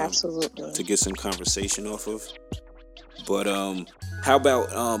get some conversation off of. But how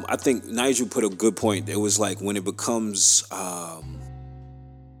about I think Nigel put a good point. It was like when it becomes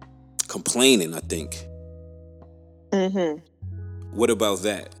complaining, I think. Mm-hmm. What about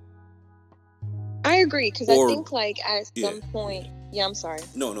that? I agree, because I think like at some point, I'm sorry.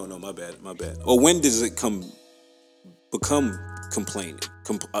 No, my bad. Or when does it become complaining?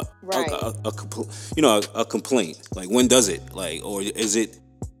 Right. A complaint. Like when does it? Like, or is it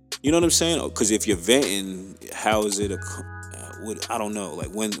You know what I'm saying? Because if you're venting, how is it I don't know. Like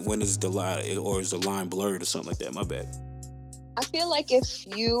when is the line, or is the line blurred or something like that? My bad. I feel like if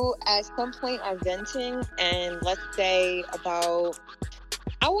you at some point are venting, and let's say about,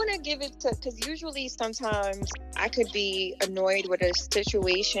 I want to give it to, because usually sometimes I could be annoyed with a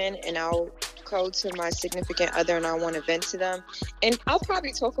situation and I'll go to my significant other and I want to vent to them. And I'll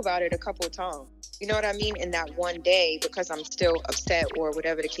probably talk about it a couple of times. You know what I mean? In that one day, because I'm still upset or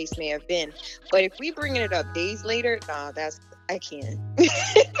whatever the case may have been. But if we bringing it up days later, nah, I can't.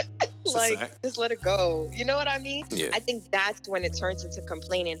 Like, just let it go. You know what I mean? Yeah. I think that's when it turns into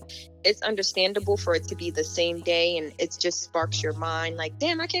complaining. It's understandable for it to be the same day and it just sparks your mind. Like,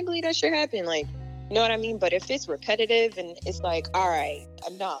 damn, I can't believe that shit happened. Like, you know what I mean? But if it's repetitive and it's like, all right,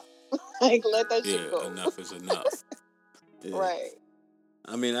 enough. Like, let that shit go. Enough is enough. Yeah. Right.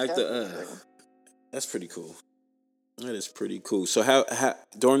 I mean, that's pretty cool. That is pretty cool. So how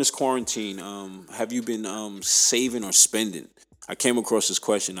during this quarantine, have you been saving or spending? I came across this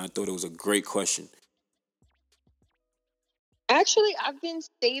question. I thought it was a great question. Actually, I've been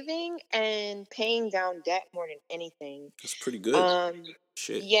saving and paying down debt more than anything. That's pretty good.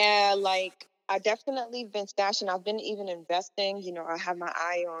 Shit. Yeah, like I definitely been stashing. I've been even investing. You know, I have my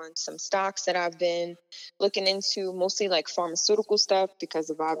eye on some stocks that I've been looking into, mostly like pharmaceutical stuff because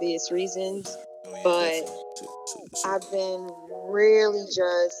of obvious reasons. But I've been really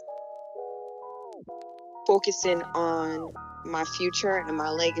just focusing on my future and my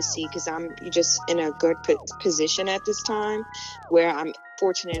legacy because I'm just in a good position at this time where I'm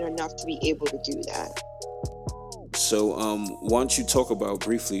fortunate enough to be able to do that. So, why don't you talk about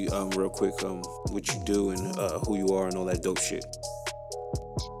briefly, real quick, what you do and who you are and all that dope shit?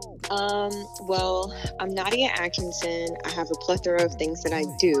 Well, I'm Nadia Atkinson. I have a plethora of things that I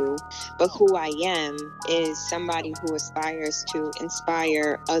do, but who I am is somebody who aspires to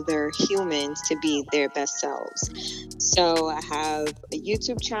inspire other humans to be their best selves. So I have a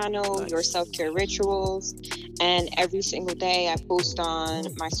YouTube channel, Your Self-Care Rituals, and every single day I post on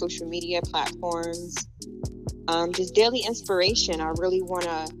my social media platforms just daily inspiration. I really want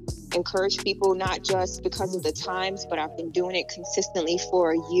to encourage people, not just because of the times, but I've been doing it consistently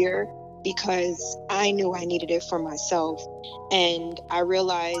for a year because I knew I needed it for myself. And I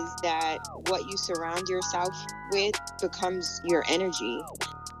realized that what you surround yourself with becomes your energy.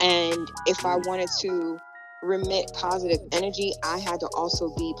 And if I wanted to remit positive energy, I had to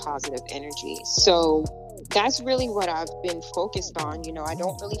also be positive energy. So that's really what I've been focused on. You know, I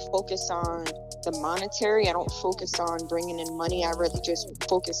don't really focus on the monetary. I don't focus on bringing in money. I really just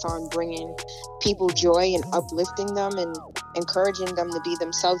focus on bringing people joy and uplifting them and encouraging them to be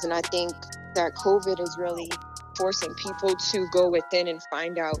themselves. And I think that COVID is really forcing people to go within and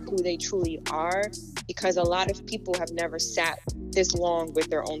find out who they truly are, because a lot of people have never sat this long with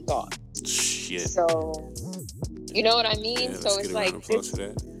their own thoughts. Shit. So, you know what I mean? Yeah, so it's like this,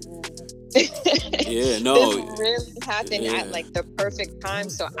 yeah, no. This really happened at like the perfect time.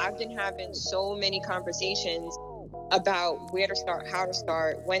 So I've been having so many conversations about where to start, how to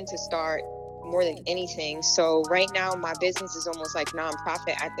start, when to start, more than anything. So right now my business is almost like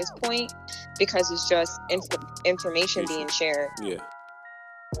nonprofit at this point because it's just information being shared. Yeah,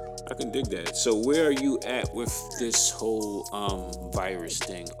 I can dig that. So where are you at with this whole virus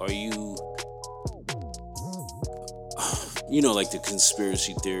thing? Are you, you know, like the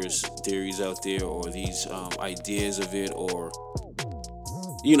conspiracy theories out there, or these ideas of it, or,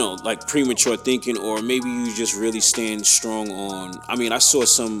 you know, like premature thinking, or maybe you just really stand strong on, I mean, I saw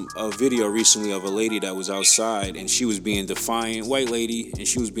a video recently of a lady that was outside and she was being defiant, white lady, and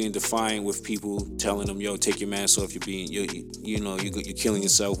she was being defiant with people telling them, yo, take your mask off, you're killing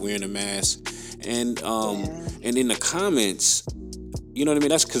yourself wearing a mask. And and in the comments, you know what I mean?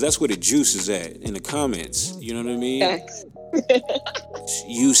 That's where the juice is at, in the comments. You know what I mean?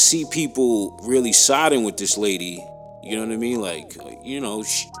 You see people really siding with this lady. You know what I mean? Like, you know,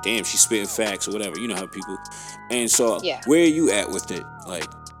 she's spitting facts or whatever. You know how people. And so, where are you at with it? Like,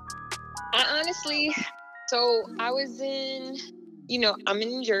 I honestly, so I was in, I'm in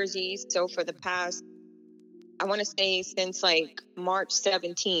New Jersey. So for the past, I want to say since like March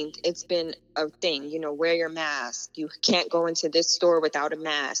 17th, it's been a thing, wear your mask. You can't go into this store without a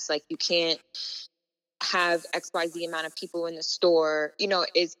mask. Like, you can't have XYZ amount of people in the store.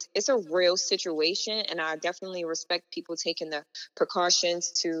 It's a real situation, and I definitely respect people taking the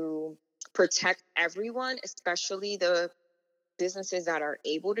precautions to protect everyone, especially the businesses that are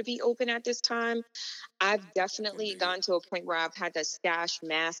able to be open at this time, I've definitely gotten to a point where I've had to stash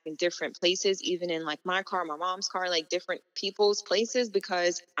masks in different places, even in like my car, my mom's car, like different people's places,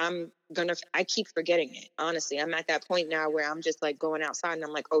 because I keep forgetting it. Honestly, I'm at that point now where I'm just like going outside and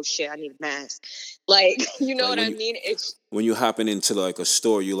I'm like, oh shit, I need a mask. Like, you know Like what I mean? It's when you hopping into like a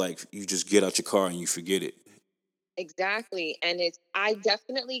store, you just get out your car and you forget it. exactly. And I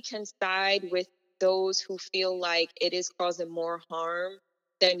definitely can side with those who feel like it is causing more harm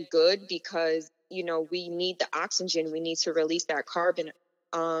than good, because, we need the oxygen. We need to release that carbon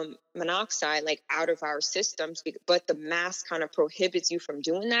monoxide like out of our systems, but the mask kind of prohibits you from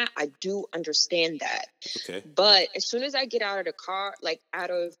doing that. I do understand that. Okay. But as soon as I get out of the car, like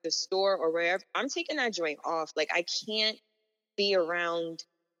out of the store or wherever, I'm taking that joint off. Like, I can't be around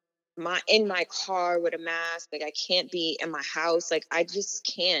in my car with a mask. Like, I can't be in my house. Like, I just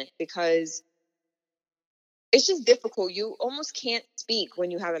can't, because it's just difficult. You almost can't speak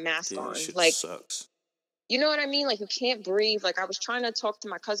when you have a mask Yeah, on. shit Like, sucks. you know what I mean? Like, you can't breathe. Like, I was trying to talk to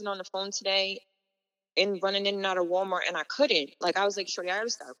my cousin on the phone today and running in and out of Walmart, and I couldn't. Like, I was like, Shorty, I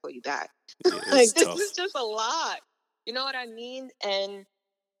just gotta call you back. Yeah, Like, this tough. is just a lot. You know what I mean? And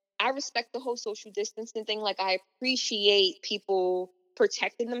I respect the whole social distancing thing. Like, I appreciate people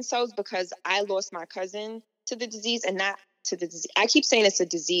protecting themselves, because I lost my cousin to the disease, and not to the disease. I keep saying it's a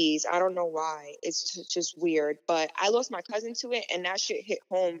disease. I don't know why. It's just weird. But I lost my cousin to it, and that shit hit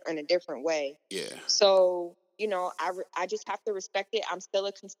home in a different way. Yeah. So, I just have to respect it. I'm still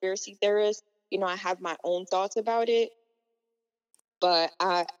a conspiracy theorist. I have my own thoughts about it. But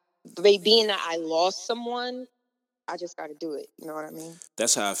being that I lost someone, I just got to do it. You know what I mean?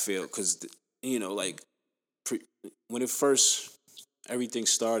 That's how I feel, because like when it first everything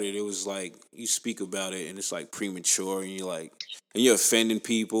started, it was like you speak about it and it's like premature, and you're offending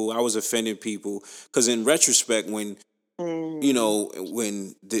people. I was offending people because in retrospect, when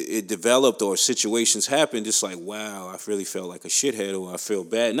it developed or situations happened, it's like, wow, I really felt like a shithead, or I feel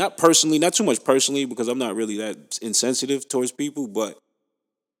bad. Not personally, not too much personally, because I'm not really that insensitive towards people, but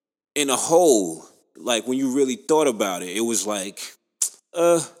in a whole, like when you really thought about it, it was like,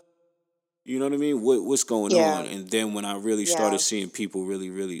 you know what I mean? What's going on? And then when I really started seeing people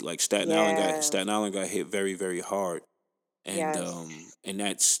really like Staten Island got hit very, very hard. And and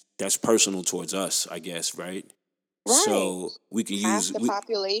that's personal towards us, I guess, right? So we can half use the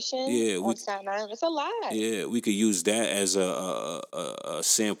population on Staten Island. It's a lot. Yeah, we could use that as a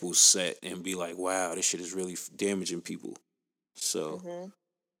sample set and be like, wow, this shit is really damaging people. So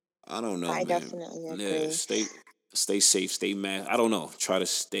I don't know, I man. definitely agree. Yeah, stay safe, stay masked. I don't know. Try to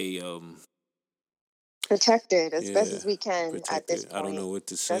stay protected as best as we can protected. at this point. I don't know what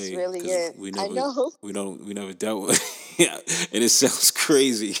to say. That's really it. We I know. we never dealt with. Yeah, and it sounds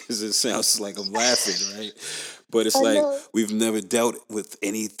crazy because it sounds like I'm laughing, right? But it's like we've never dealt with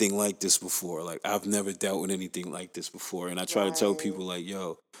anything like this before. Like I've never dealt with anything like this before, and I try to tell people like,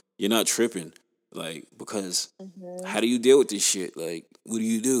 "Yo, you're not tripping." Like, because how do you deal with this shit? Like, what do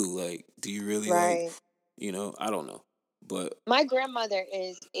you do? Like, do you really like, I don't know. But my grandmother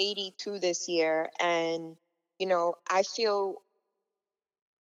is 82 this year, and I feel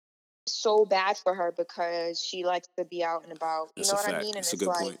so bad for her because she likes to be out and about. You know what I mean? And it's a good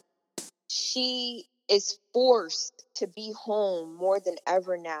point. She is forced to be home more than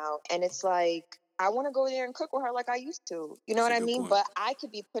ever now, and it's like, I want to go there and cook with her like I used to. You know what I mean? But I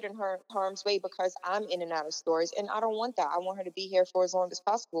could be put in her harm's way because I'm in and out of stores, and I don't want that. I want her to be here for as long as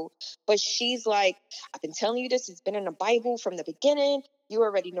possible. But she's like, I've been telling you this. It's been in the Bible from the beginning. You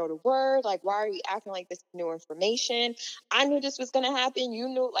already know the word. Like, why are you acting like this is new information? I knew this was going to happen. You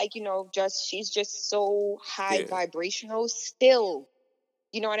knew, she's just so high vibrational still.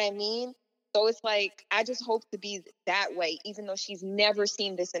 You know what I mean? So it's like, I just hope to be that way, even though she's never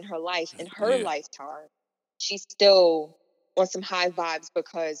seen this in her life, in her lifetime. She's still on some high vibes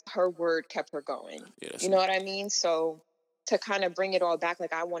because her word kept her going. You know what I mean? So to kind of bring it all back,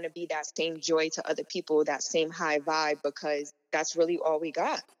 like, I want to be that same joy to other people, that same high vibe, because that's really all we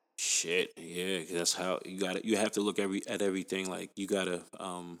got. Shit, yeah, that's how you have to look at everything. Like, you gotta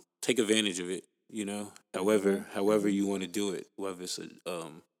take advantage of it. However you want to do it, whether it's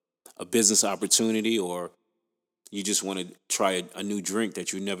a business opportunity or you just want to try a new drink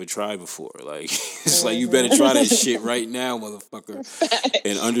that you never tried before. Like, it's like, you better try that shit right now, motherfucker,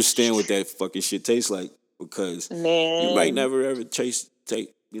 and understand what that fucking shit tastes like, because you might never ever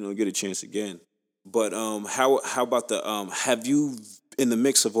get a chance again. But how about the have you, in the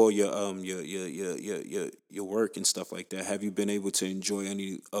mix of all your your work and stuff like that, have you been able to enjoy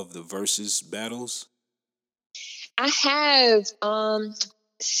any of the versus battles? I have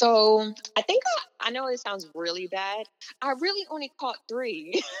So I think I know it sounds really bad. I really only caught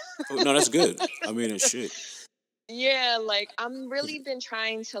 3. Oh, no, that's good. I mean, it's shit. Yeah, like I'm really been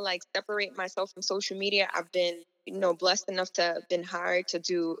trying to like separate myself from social media. I've been, blessed enough to have been hired to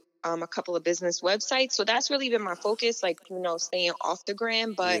do a couple of business websites. So that's really been my focus, like, staying off the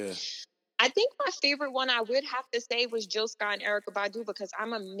gram. But Yeah. I think my favorite one I would have to say was Jill Scott and Erica Badu because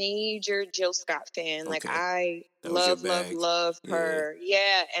I'm a major Jill Scott fan. Like Okay. I That was your love bag. her.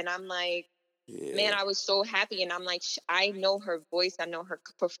 Yeah, and I'm like, man, Yeah. I was so happy, and I'm like, I know her voice, I know her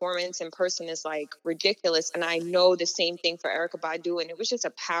performance in person is like ridiculous, and I know the same thing for Erica Badu, and it was just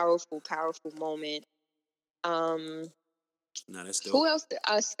a powerful moment. No, that's dope. Who else?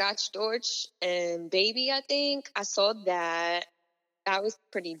 Scott Storch and Baby, I think I saw that. That was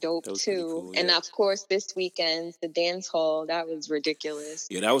pretty dope That was too. pretty cool, And yeah. of course, this weekend's the dance hall. That was ridiculous.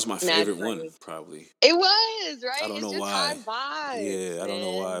 Yeah, that was my Mad favorite funny. one, probably. It was, right? I don't It's know just why. high vibes. Yeah, I don't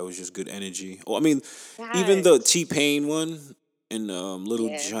know why. It Man. was just good energy. Oh, I mean, even the Yes. T-Pain one and Little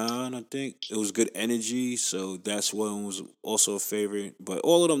Yeah. John, I think it was good energy. So that's one was also a favorite. But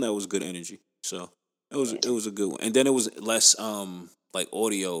all of them, that was good energy. So it was a good one. And then it was less like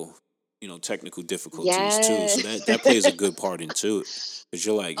audio, technical difficulties too. So Yes. that plays a good part into it. Cause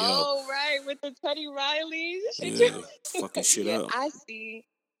you're like, yo, Oh, right, with the Teddy Riley. yeah, fucking shit Yeah, up. I see.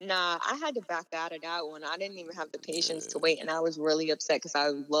 Nah, I had to back out of that one. I didn't even have the patience to wait, and I was really upset because I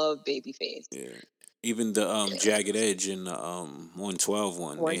love Babyface. Yeah. Even the Jagged Edge and the 112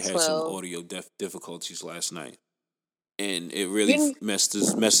 one, they had some 112. audio difficulties last night, and it really You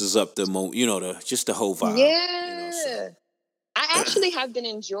messes up just the whole vibe. Yeah. I actually have been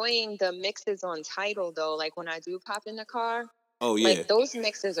enjoying the mixes on Tidal though. Like when I do pop in the car, Oh yeah, like those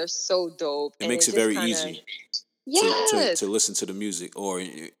mixes are so dope, it and makes it it just very kind of easy yes, to listen to the music or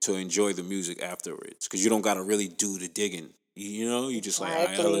to enjoy the music afterwards because you don't got to really do the digging. You just like, all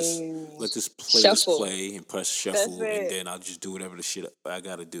right, let's exactly. let this playlist Shuffle. play and press That's shuffle, and it. then I'll just do whatever the shit I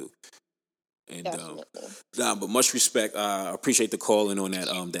gotta do. And Definitely. but much respect. I appreciate the call in on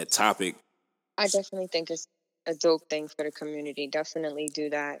that topic. I definitely think it's a dope thing for the community. Definitely do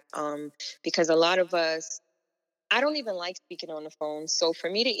that. Because a lot of us, I don't even like speaking on the phone. So for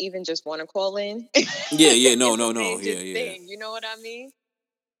me to even just want to call in, Yeah, no, it's a no, major yeah. thing. You know what I mean?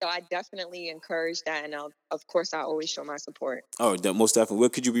 So I definitely encourage that, and of course, I always show my support. Oh, most definitely. Where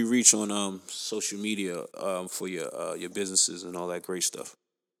could you be reached on social media for your businesses and all that great stuff?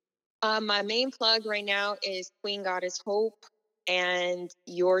 My main plug right now is Queen Goddess Hope and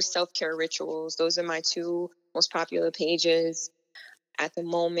Your Self Care Rituals. Those are my 2 most popular pages at the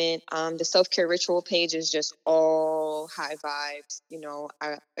moment. The Self Care Ritual page is just all high vibes,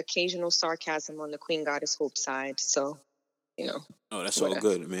 occasional sarcasm on the Queen Goddess Hope side. So, Oh, that's all whatever.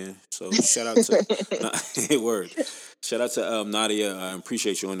 good, man. So shout out to word. Shout out to Nadia. I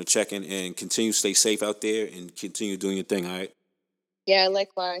appreciate you on the check-in and continue to stay safe out there and continue doing your thing. All right. Yeah,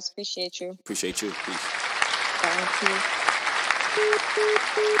 likewise. Appreciate you. Appreciate you. Peace. Bye.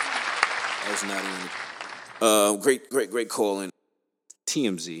 That was Nadia. Great call in.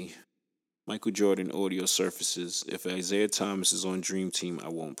 TMZ. Michael Jordan audio surfaces. If Isaiah Thomas is on Dream Team, I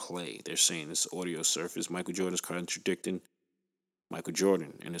won't play. They're saying this audio surface. Michael Jordan's contradicting Michael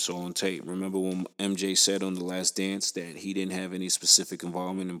Jordan, and it's all on tape. Remember when MJ said on The Last Dance that he didn't have any specific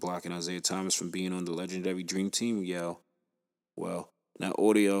involvement in blocking Isaiah Thomas from being on the legendary Dream Team? Yeah. Well, now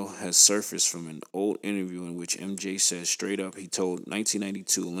audio has surfaced from an old interview in which MJ says straight up he told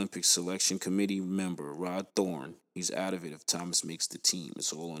 1992 Olympic Selection Committee member Rod Thorne he's out of it if Thomas makes the team.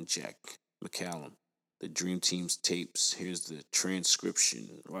 It's all on Jack McCallum. The Dream Team's tapes. Here's the transcription.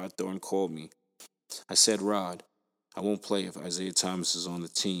 Rod Thorne called me. I said, Rod, I won't play if Isaiah Thomas is on the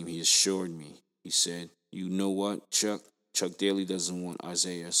team. He assured me. He said, you know what, Chuck? Chuck Daly doesn't want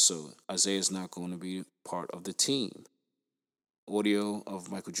Isaiah, so Isaiah's not going to be part of the team. Audio of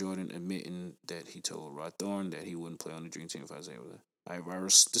Michael Jordan admitting that he told Rod Thorne that he wouldn't play on the Dream Team if Isaiah was there. All right,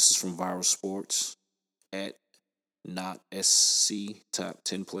 this is from Viral Sports at Not SC Top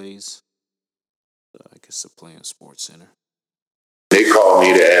 10 Plays. I guess they're playing Sports Center. They called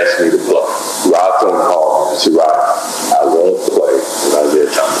me to ask me to play. Rod Thorne called me and said, Rod, I won't play with Isaiah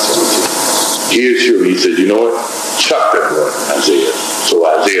Thomas on the team. He assured me, he said, you know what? Chuck doesn't want Isaiah, so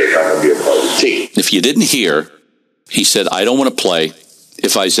Isaiah's not going to be a part of the team. If you didn't hear, he said, I don't want to play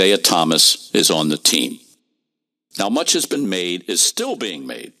if Isaiah Thomas is on the team. Now, much has been made, is still being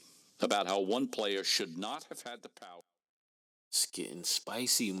made, about how one player should not have had the power. It's getting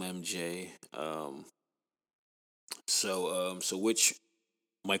spicy, MJ. So which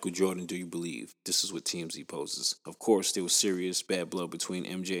Michael Jordan, do you believe? This is what TMZ poses. Of course, there was serious bad blood between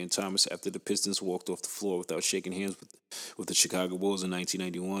MJ and Thomas after the Pistons walked off the floor without shaking hands with the Chicago Bulls in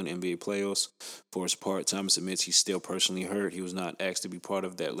 1991 NBA playoffs. For his part, Thomas admits he's still personally hurt. He was not asked to be part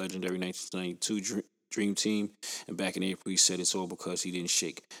of that legendary 1992 Dream Team, and back in April, he said it's all because he didn't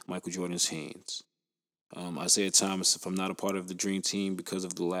shake Michael Jordan's hands. Isaiah Thomas, if I'm not a part of the Dream Team because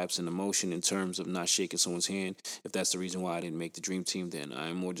of the lapse in emotion in terms of not shaking someone's hand, if that's the reason why I didn't make the Dream Team, then I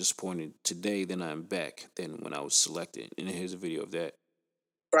am more disappointed today than I am back than when I was selected. And here's a video of that.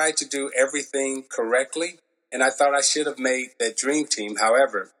 Tried to do everything correctly, and I thought I should have made that Dream Team.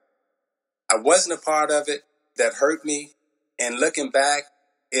 However, I wasn't a part of it. That hurt me. And looking back,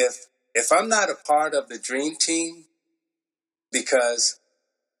 if I'm not a part of the Dream Team because,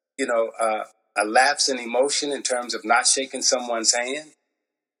 a lapse in emotion in terms of not shaking someone's hand,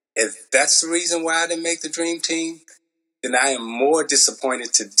 if that's the reason why I didn't make the Dream Team, then I am more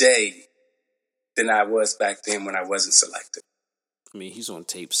disappointed today than I was back then when I wasn't selected. I mean, he's on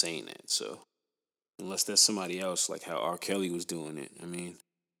tape saying that, so unless that's somebody else, like how R. Kelly was doing it, I mean,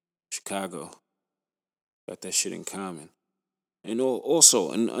 Chicago got that shit in common. And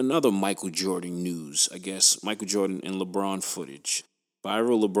also, another Michael Jordan news, I guess, Michael Jordan and LeBron footage.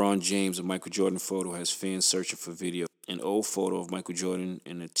 Viral LeBron James and Michael Jordan photo has fans searching for video. An old photo of Michael Jordan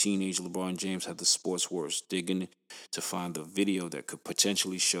and a teenage LeBron James had the sports wars digging to find the video that could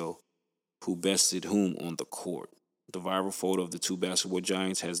potentially show who bested whom on the court. The viral photo of the two basketball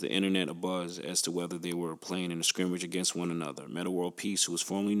giants has the internet abuzz as to whether they were playing in a scrimmage against one another. Metta World Peace, who was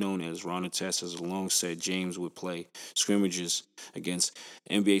formerly known as Ron Artest, has long said James would play scrimmages against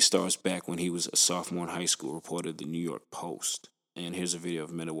NBA stars back when he was a sophomore in high school, reported the New York Post. And here's a video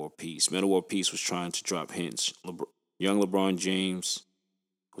of Metta World Peace. Metta World Peace was trying to drop hints. Young LeBron James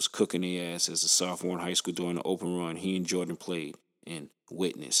was cooking their ass as a sophomore in high school during the open run he and Jordan played in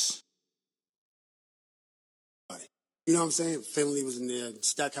Witness. You know what I'm saying? Family was in there.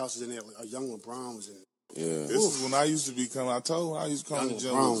 Stackhouse was in there. Young LeBron was in there. Yeah. This is when I used to become, I told him I used to come to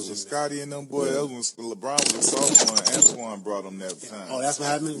gym with Scotty and them boys. That was when LeBron was a sophomore and Antoine brought him that time. Oh, that's what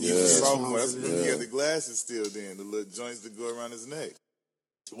happened? Yeah. He was a sophomore. That's when he had the glasses still then, the little joints that go around his neck.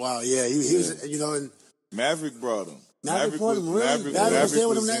 Wow, yeah. He was, and Maverick brought him. Maverick brought him, really? Maverick was there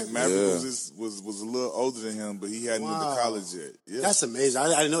with him Maverick was a little older than him, but he hadn't went to college yet. Yeah. That's amazing. I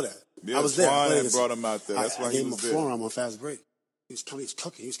didn't know that. Yeah, I was there. Twan had brought him out there. That's why he was there. I gave him a forearm on fast break. He was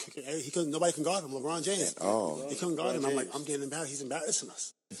cooking. He couldn't. Nobody can guard him. LeBron James. Oh, he couldn't guard him. I'm like, I'm getting embarrassed. He's embarrassing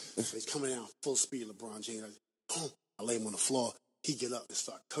us. So he's coming down full speed. LeBron James. I lay him on the floor. He get up and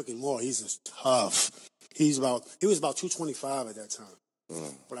start cooking more. He's just tough. He was about 225 at that time.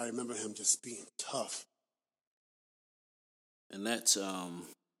 But I remember him just being tough. And that's Ron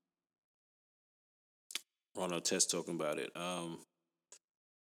Artest talking about it.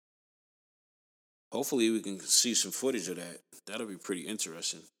 Hopefully we can see some footage of that. That'll be pretty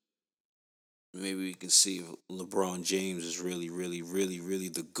interesting. Maybe we can see if LeBron James is really, really, really, really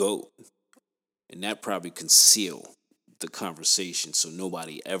the GOAT. And that probably conceal the conversation so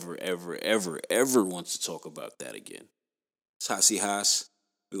nobody ever, ever, ever, ever wants to talk about that again. It's Hasi Haas.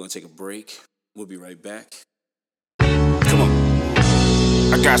 We're going to take a break. We'll be right back. Come on.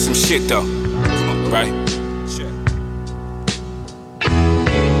 I got some shit though. Come on, right?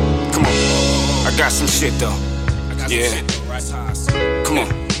 Come on. I got some shit though. Yeah. Come on.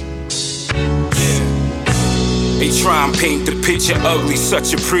 Yeah. They try and paint the picture ugly,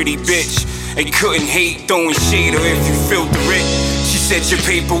 such a pretty bitch. They couldn't hate, throwing shade or if you filthy rich. She said your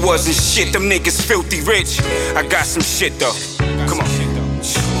paper wasn't shit, them niggas filthy rich. I got some shit though. Come on.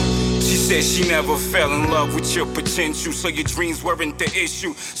 She said she never fell in love with your potential, so your dreams weren't the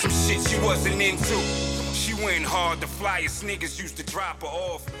issue. Some shit she wasn't into. She went hard, the flyest niggas used to drop her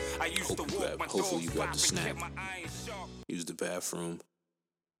off. I used to walk my hopefully you got the snap. Use the bathroom.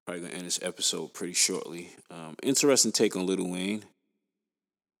 Probably gonna end this episode pretty shortly. Interesting take on Lil Wayne.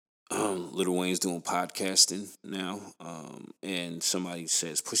 Lil Wayne's doing podcasting now. And somebody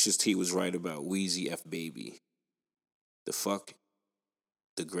says Pusha T was right about Weezy F Baby. The fuck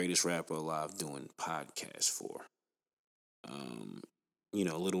the greatest rapper alive doing podcasts for.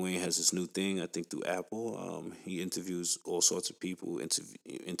 Lil Wayne has this new thing, I think through Apple. He interviews all sorts of people.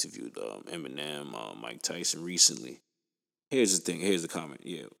 Interviewed Eminem, Mike Tyson recently. Here's the thing. Here's the comment.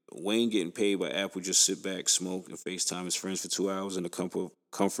 Yeah, Wayne getting paid by Apple just sit back, smoke, and FaceTime his friends for 2 hours in the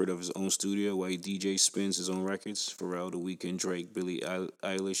comfort of his own studio while he DJ spins his own records. Pharrell, The Weeknd, Drake, Billie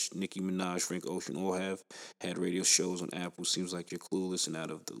Eilish, Nicki Minaj, Frank Ocean all have had radio shows on Apple. Seems like you're clueless and out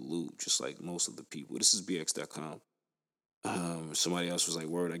of the loop, just like most of the people. This is BX.com. Somebody else was like,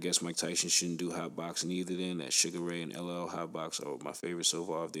 word, I guess Mike Tyson shouldn't do hot boxing either then. That Sugar Ray and LL hot box are my favorite so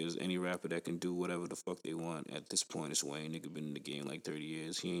far. If there's any rapper that can do whatever the fuck they want at this point, it's Wayne. Nigga been in the game like 30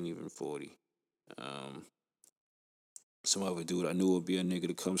 years. He ain't even 40. Some other dude I knew would be a nigga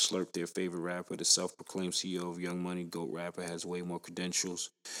to come slurp their favorite rapper. The self-proclaimed CEO of Young Money, GOAT rapper, has way more credentials,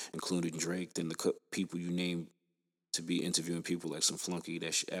 including Drake, than the people you name to be interviewing people like some flunky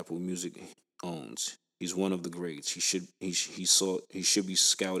that Apple Music owns. He's one of the greats. He should be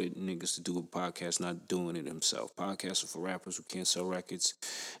scouted niggas to do a podcast, not doing it himself. Podcasts are for rappers who can't sell records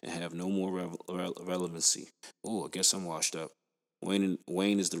and have no more relevancy. Oh, I guess I'm washed up.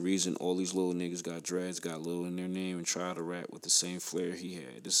 Wayne is the reason all these little niggas got dreads, got Lil in their name, and try to rap with the same flair he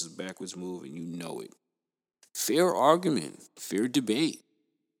had. This is a backwards move, and you know it. Fair argument, fair debate.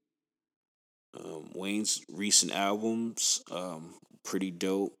 Wayne's recent albums, pretty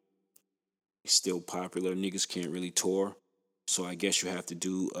dope. He's still popular. Niggas can't really tour, so I guess you have to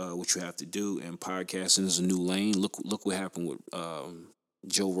do what you have to do. And podcasting is a new lane. Look what happened with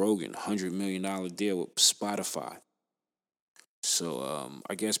Joe Rogan, $100 million deal with Spotify. So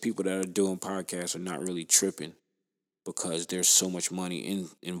I guess people that are doing podcasts are not really tripping because there's so much money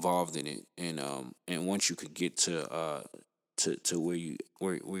involved in it, and once you could get to where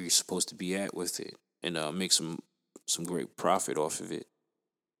you're supposed to be at with it and make some great profit off of it,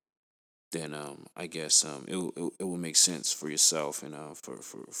 then I guess it will make sense for yourself and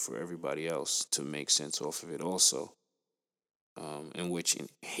for everybody else to make sense off of it also. In which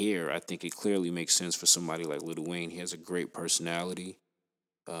here I think it clearly makes sense for somebody like Lil Wayne. He has a great personality.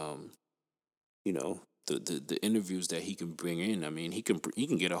 You know, the interviews that he can bring in. I mean, he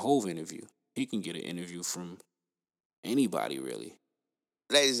can get a whole interview. He can get an interview from anybody really.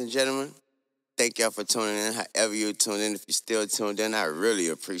 Ladies and gentlemen, thank y'all for tuning in. However you tuned in, if you're still tuned in, I really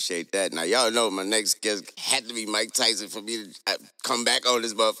appreciate that. Now, y'all know my next guest had to be Mike Tyson for me to come back on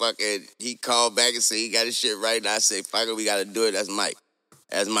this motherfucker. And he called back and said he got his shit right. And I said, fuck it, we got to do it. That's Mike.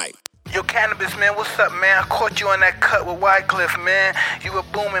 That's Mike. Yo, Cannabis, man, what's up, man? I caught you on that cut with Wycliffe, man. You were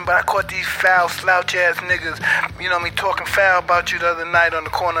booming, but I caught these foul, slouch-ass niggas, you know me, talking foul about you the other night on the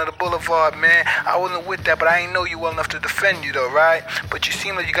corner of the boulevard, man. I wasn't with that, but I ain't know you well enough to defend you, though, right? But you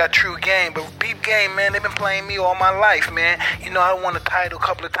seem like you got true game. But peep game, man, they've been playing me all my life, man. You know, I won a title a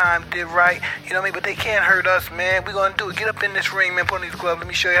couple of times, did right, you know what I mean? But they can't hurt us, man. We gonna do it. Get up in this ring, man, put on these gloves. Let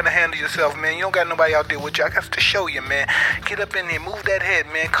me show you how to handle yourself, man. You don't got nobody out there with you. I got to show you, man. Get up in here, move that head,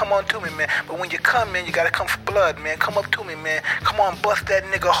 man. Come on to me, man. But when you come, man, you gotta come for blood, man. Come up to me, man. Come on, bust that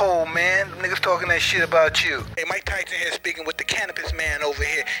nigga hole, man. Niggas talking that shit about you. Hey, Mike Tyson here speaking with the Cannabis man over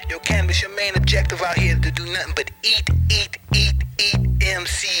here. Yo, Cannabis, your main objective out here is to do nothing but eat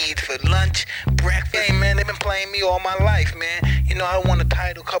seeds for lunch, breakfast. Hey, man, they've been playing me all my life, man. You know, I won a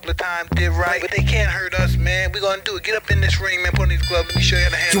title a couple of times, did right, but they can't hurt us, man. We gonna do it. Get up in this ring, man. Put on these gloves. Let me show you how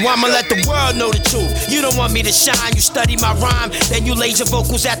to handle I'ma yourself, let the world know the truth. You don't want me to shine. You study my rhyme, then you laser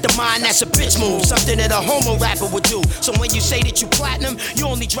vocals at the mind. That's a bitch move, something that a homo rapper would do. So when you say that you platinum, you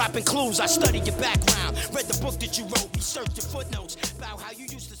only dropping clues. I studied your background, read the book that you wrote, researched your footnotes about how you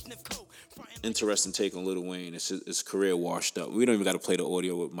used to sniff coke. Interesting take on Lil Wayne. It's his career washed up. We don't even got to play the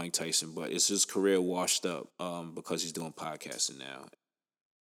audio with Mike Tyson, but it's his career washed up because he's doing podcasting now.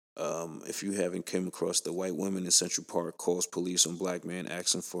 If you haven't came across the white woman in Central Park calls police on black man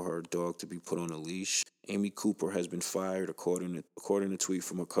asking for her dog to be put on a leash. Amy Cooper has been fired according to a tweet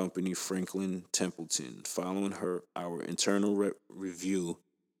from her company Franklin Templeton. Following our internal review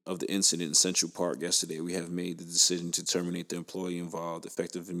of the incident in Central Park yesterday, we have made the decision to terminate the employee involved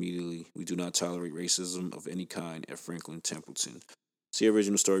effective immediately. We do not tolerate racism of any kind at Franklin Templeton. See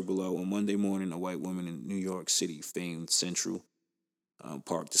original story below. On Monday morning, a white woman in New York City, famed Central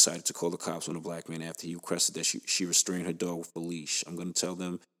Park, decided to call the cops on a black man after he requested that she restrain her dog with a leash. I'm going to tell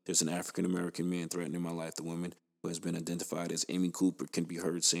them there's an African-American man threatening my life. The woman, who has been identified as Amy Cooper, can be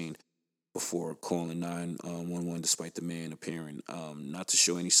heard saying before calling 911 despite the man appearing not to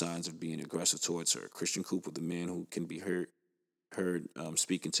show any signs of being aggressive towards her. Christian Cooper, the man who can be heard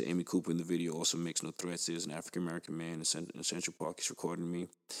speaking to Amy Cooper in the video, also makes no threats. There's an African-American man in Central Park. He's recording me.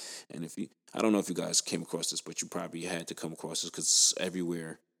 And I don't know if you guys came across this, but you probably had to come across this because it's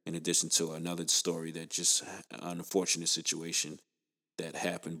everywhere, in addition to another story that just an unfortunate situation that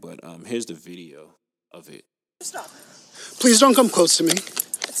happened. But here's the video of it. Stop. Please don't come close to me.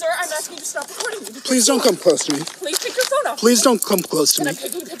 Sir, I'm asking you to stop recording me. Please don't come close to me. Please take your phone off. Please don't come close to And me.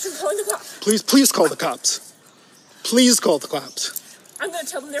 I'm taking a picture and calling the cops. Please call the cops. Please call the cops. I'm going to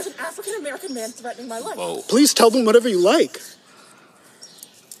tell them there's an African-American man threatening my life. Whoa. Please tell them whatever you like.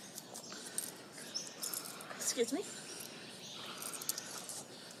 Excuse me?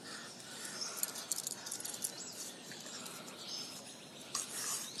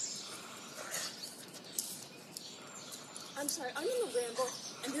 I'm sorry, I'm in the Ramble,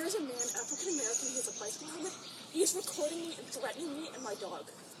 and there's a man, African American, he has a bicycle helmet. He is recording me and threatening me and my dog.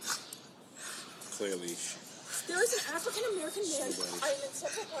 Clearly. There is an African American man, I am in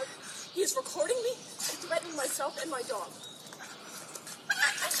Central Park. He is recording me and threatening myself and my dog.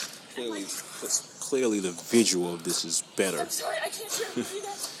 Clearly the visual of this is better. I'm sorry, I can't hear you see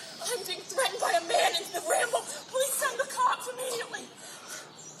that. I'm being threatened by a man in the Ramble. Please send the cops immediately.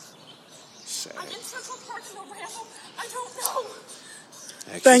 Sad. I'm in Central Park in the Ramble. I don't know.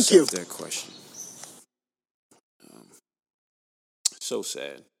 Ask Thank yourself you. that question. So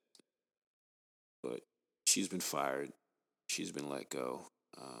sad. But she's been fired. She's been let go.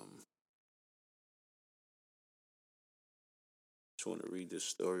 Just want to read this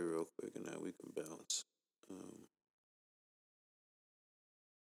story real quick and then we can bounce.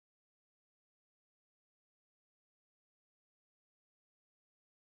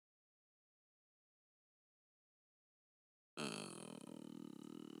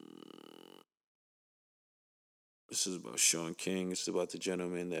 This is about Sean King. It's about the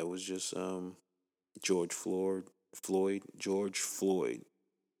gentleman that was just George Floyd.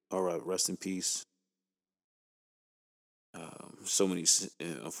 All right, rest in peace. So many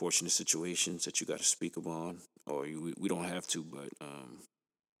unfortunate situations that you got to speak upon, or we don't have to, but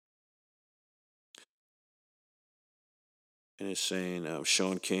and it's saying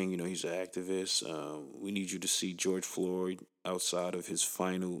Sean King, he's an activist. We need you to see George Floyd outside of his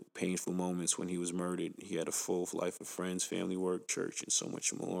final painful moments when he was murdered. He had a full life of friends, family, work, church, and so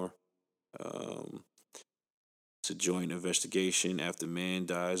much more. It's a joint investigation after man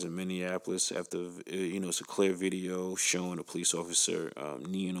dies in Minneapolis. After it's a clear video showing a police officer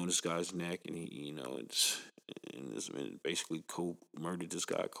kneeling on this guy's neck, and he, and this man basically murdered this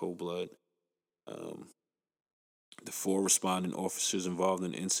guy cold blood. The 4 responding officers involved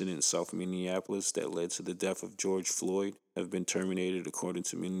in the incident in South Minneapolis that led to the death of George Floyd have been terminated, according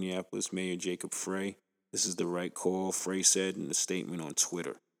to Minneapolis Mayor Jacob Frey. This is the right call, Frey said in a statement on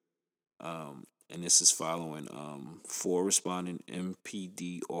Twitter. And this is following 4 responding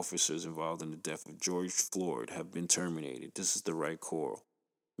MPD officers involved in the death of George Floyd have been terminated. This is the right call,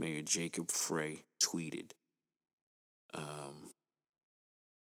 Mayor Jacob Frey tweeted.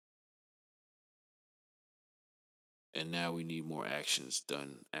 And now we need more actions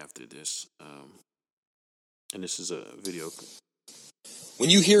done after this. And this is a video. When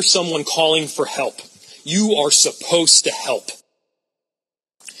you hear someone calling for help, you are supposed to help.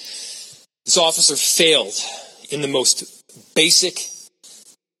 This officer failed in the most basic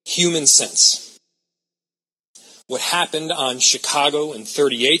human sense. What happened on Chicago and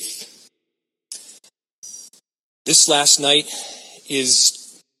 38th this last night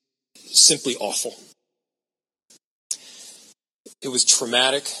is simply awful. It was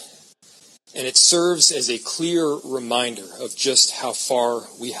traumatic, and it serves as a clear reminder of just how far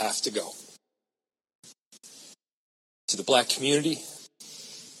we have to go. To the black community,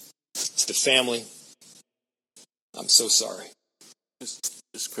 to the family, I'm so sorry.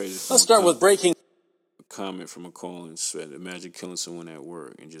 It's crazy. Let's start with breaking. A comment from a caller said, imagine killing someone at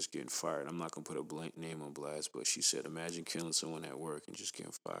work and just getting fired. I'm not going to put a name on blast, but she said, imagine killing someone at work and just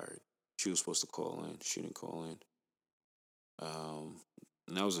getting fired. She was supposed to call in. She didn't call in.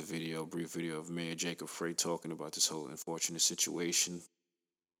 And that was a brief video of Mayor Jacob Frey talking about this whole unfortunate situation.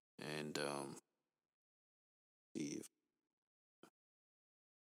 And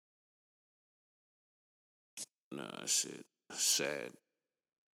shit, sad.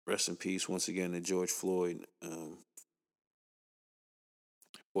 Rest in peace once again to George Floyd.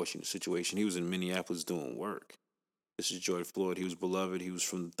 Unfortunate situation. He was in Minneapolis doing work. This is George Floyd. He was beloved. He was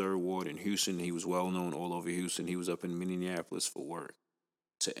from the 3rd Ward in Houston. He was well known all over Houston. He was up in Minneapolis for work.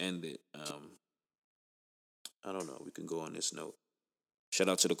 To end it, I don't know. We can go on this note. Shout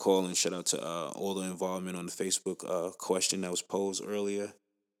out to the call and shout out to all the involvement on the Facebook question that was posed earlier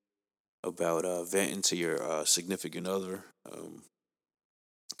about venting to your significant other.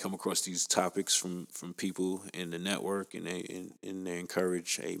 Come across these topics from people in the network, and they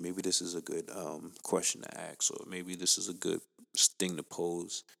encourage, hey, maybe this is a good question to ask, or maybe this is a good thing to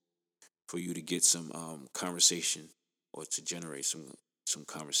pose for you to get some conversation, or to generate some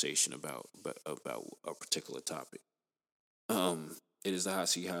conversation about a particular topic. It is the Hot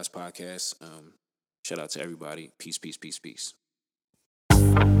Seat Hots podcast. Shout out to everybody. Peace, peace, peace, peace.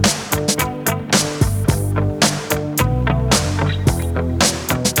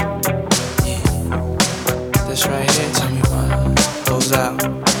 This right here, tell me why, goes out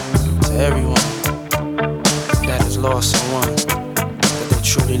to everyone that has lost someone that they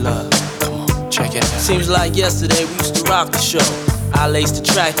truly love. Come on, check it out. Seems like yesterday we used to rock the show. I laced the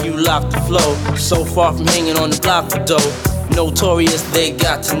track, you locked the flow. So far from hanging on the block for dough. Notorious, they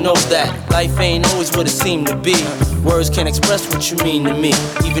got to know that life ain't always what it seemed to be. Words can't express what you mean to me.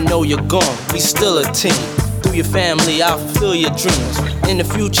 Even though you're gone, we still a team. Through your family, I'll fulfill your dreams. In the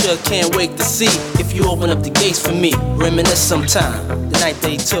future, can't wait to see if you open up the gates for me. Reminisce sometime, the night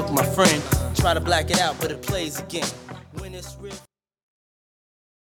they took my friend. Try to black it out, but it plays again. When it's real.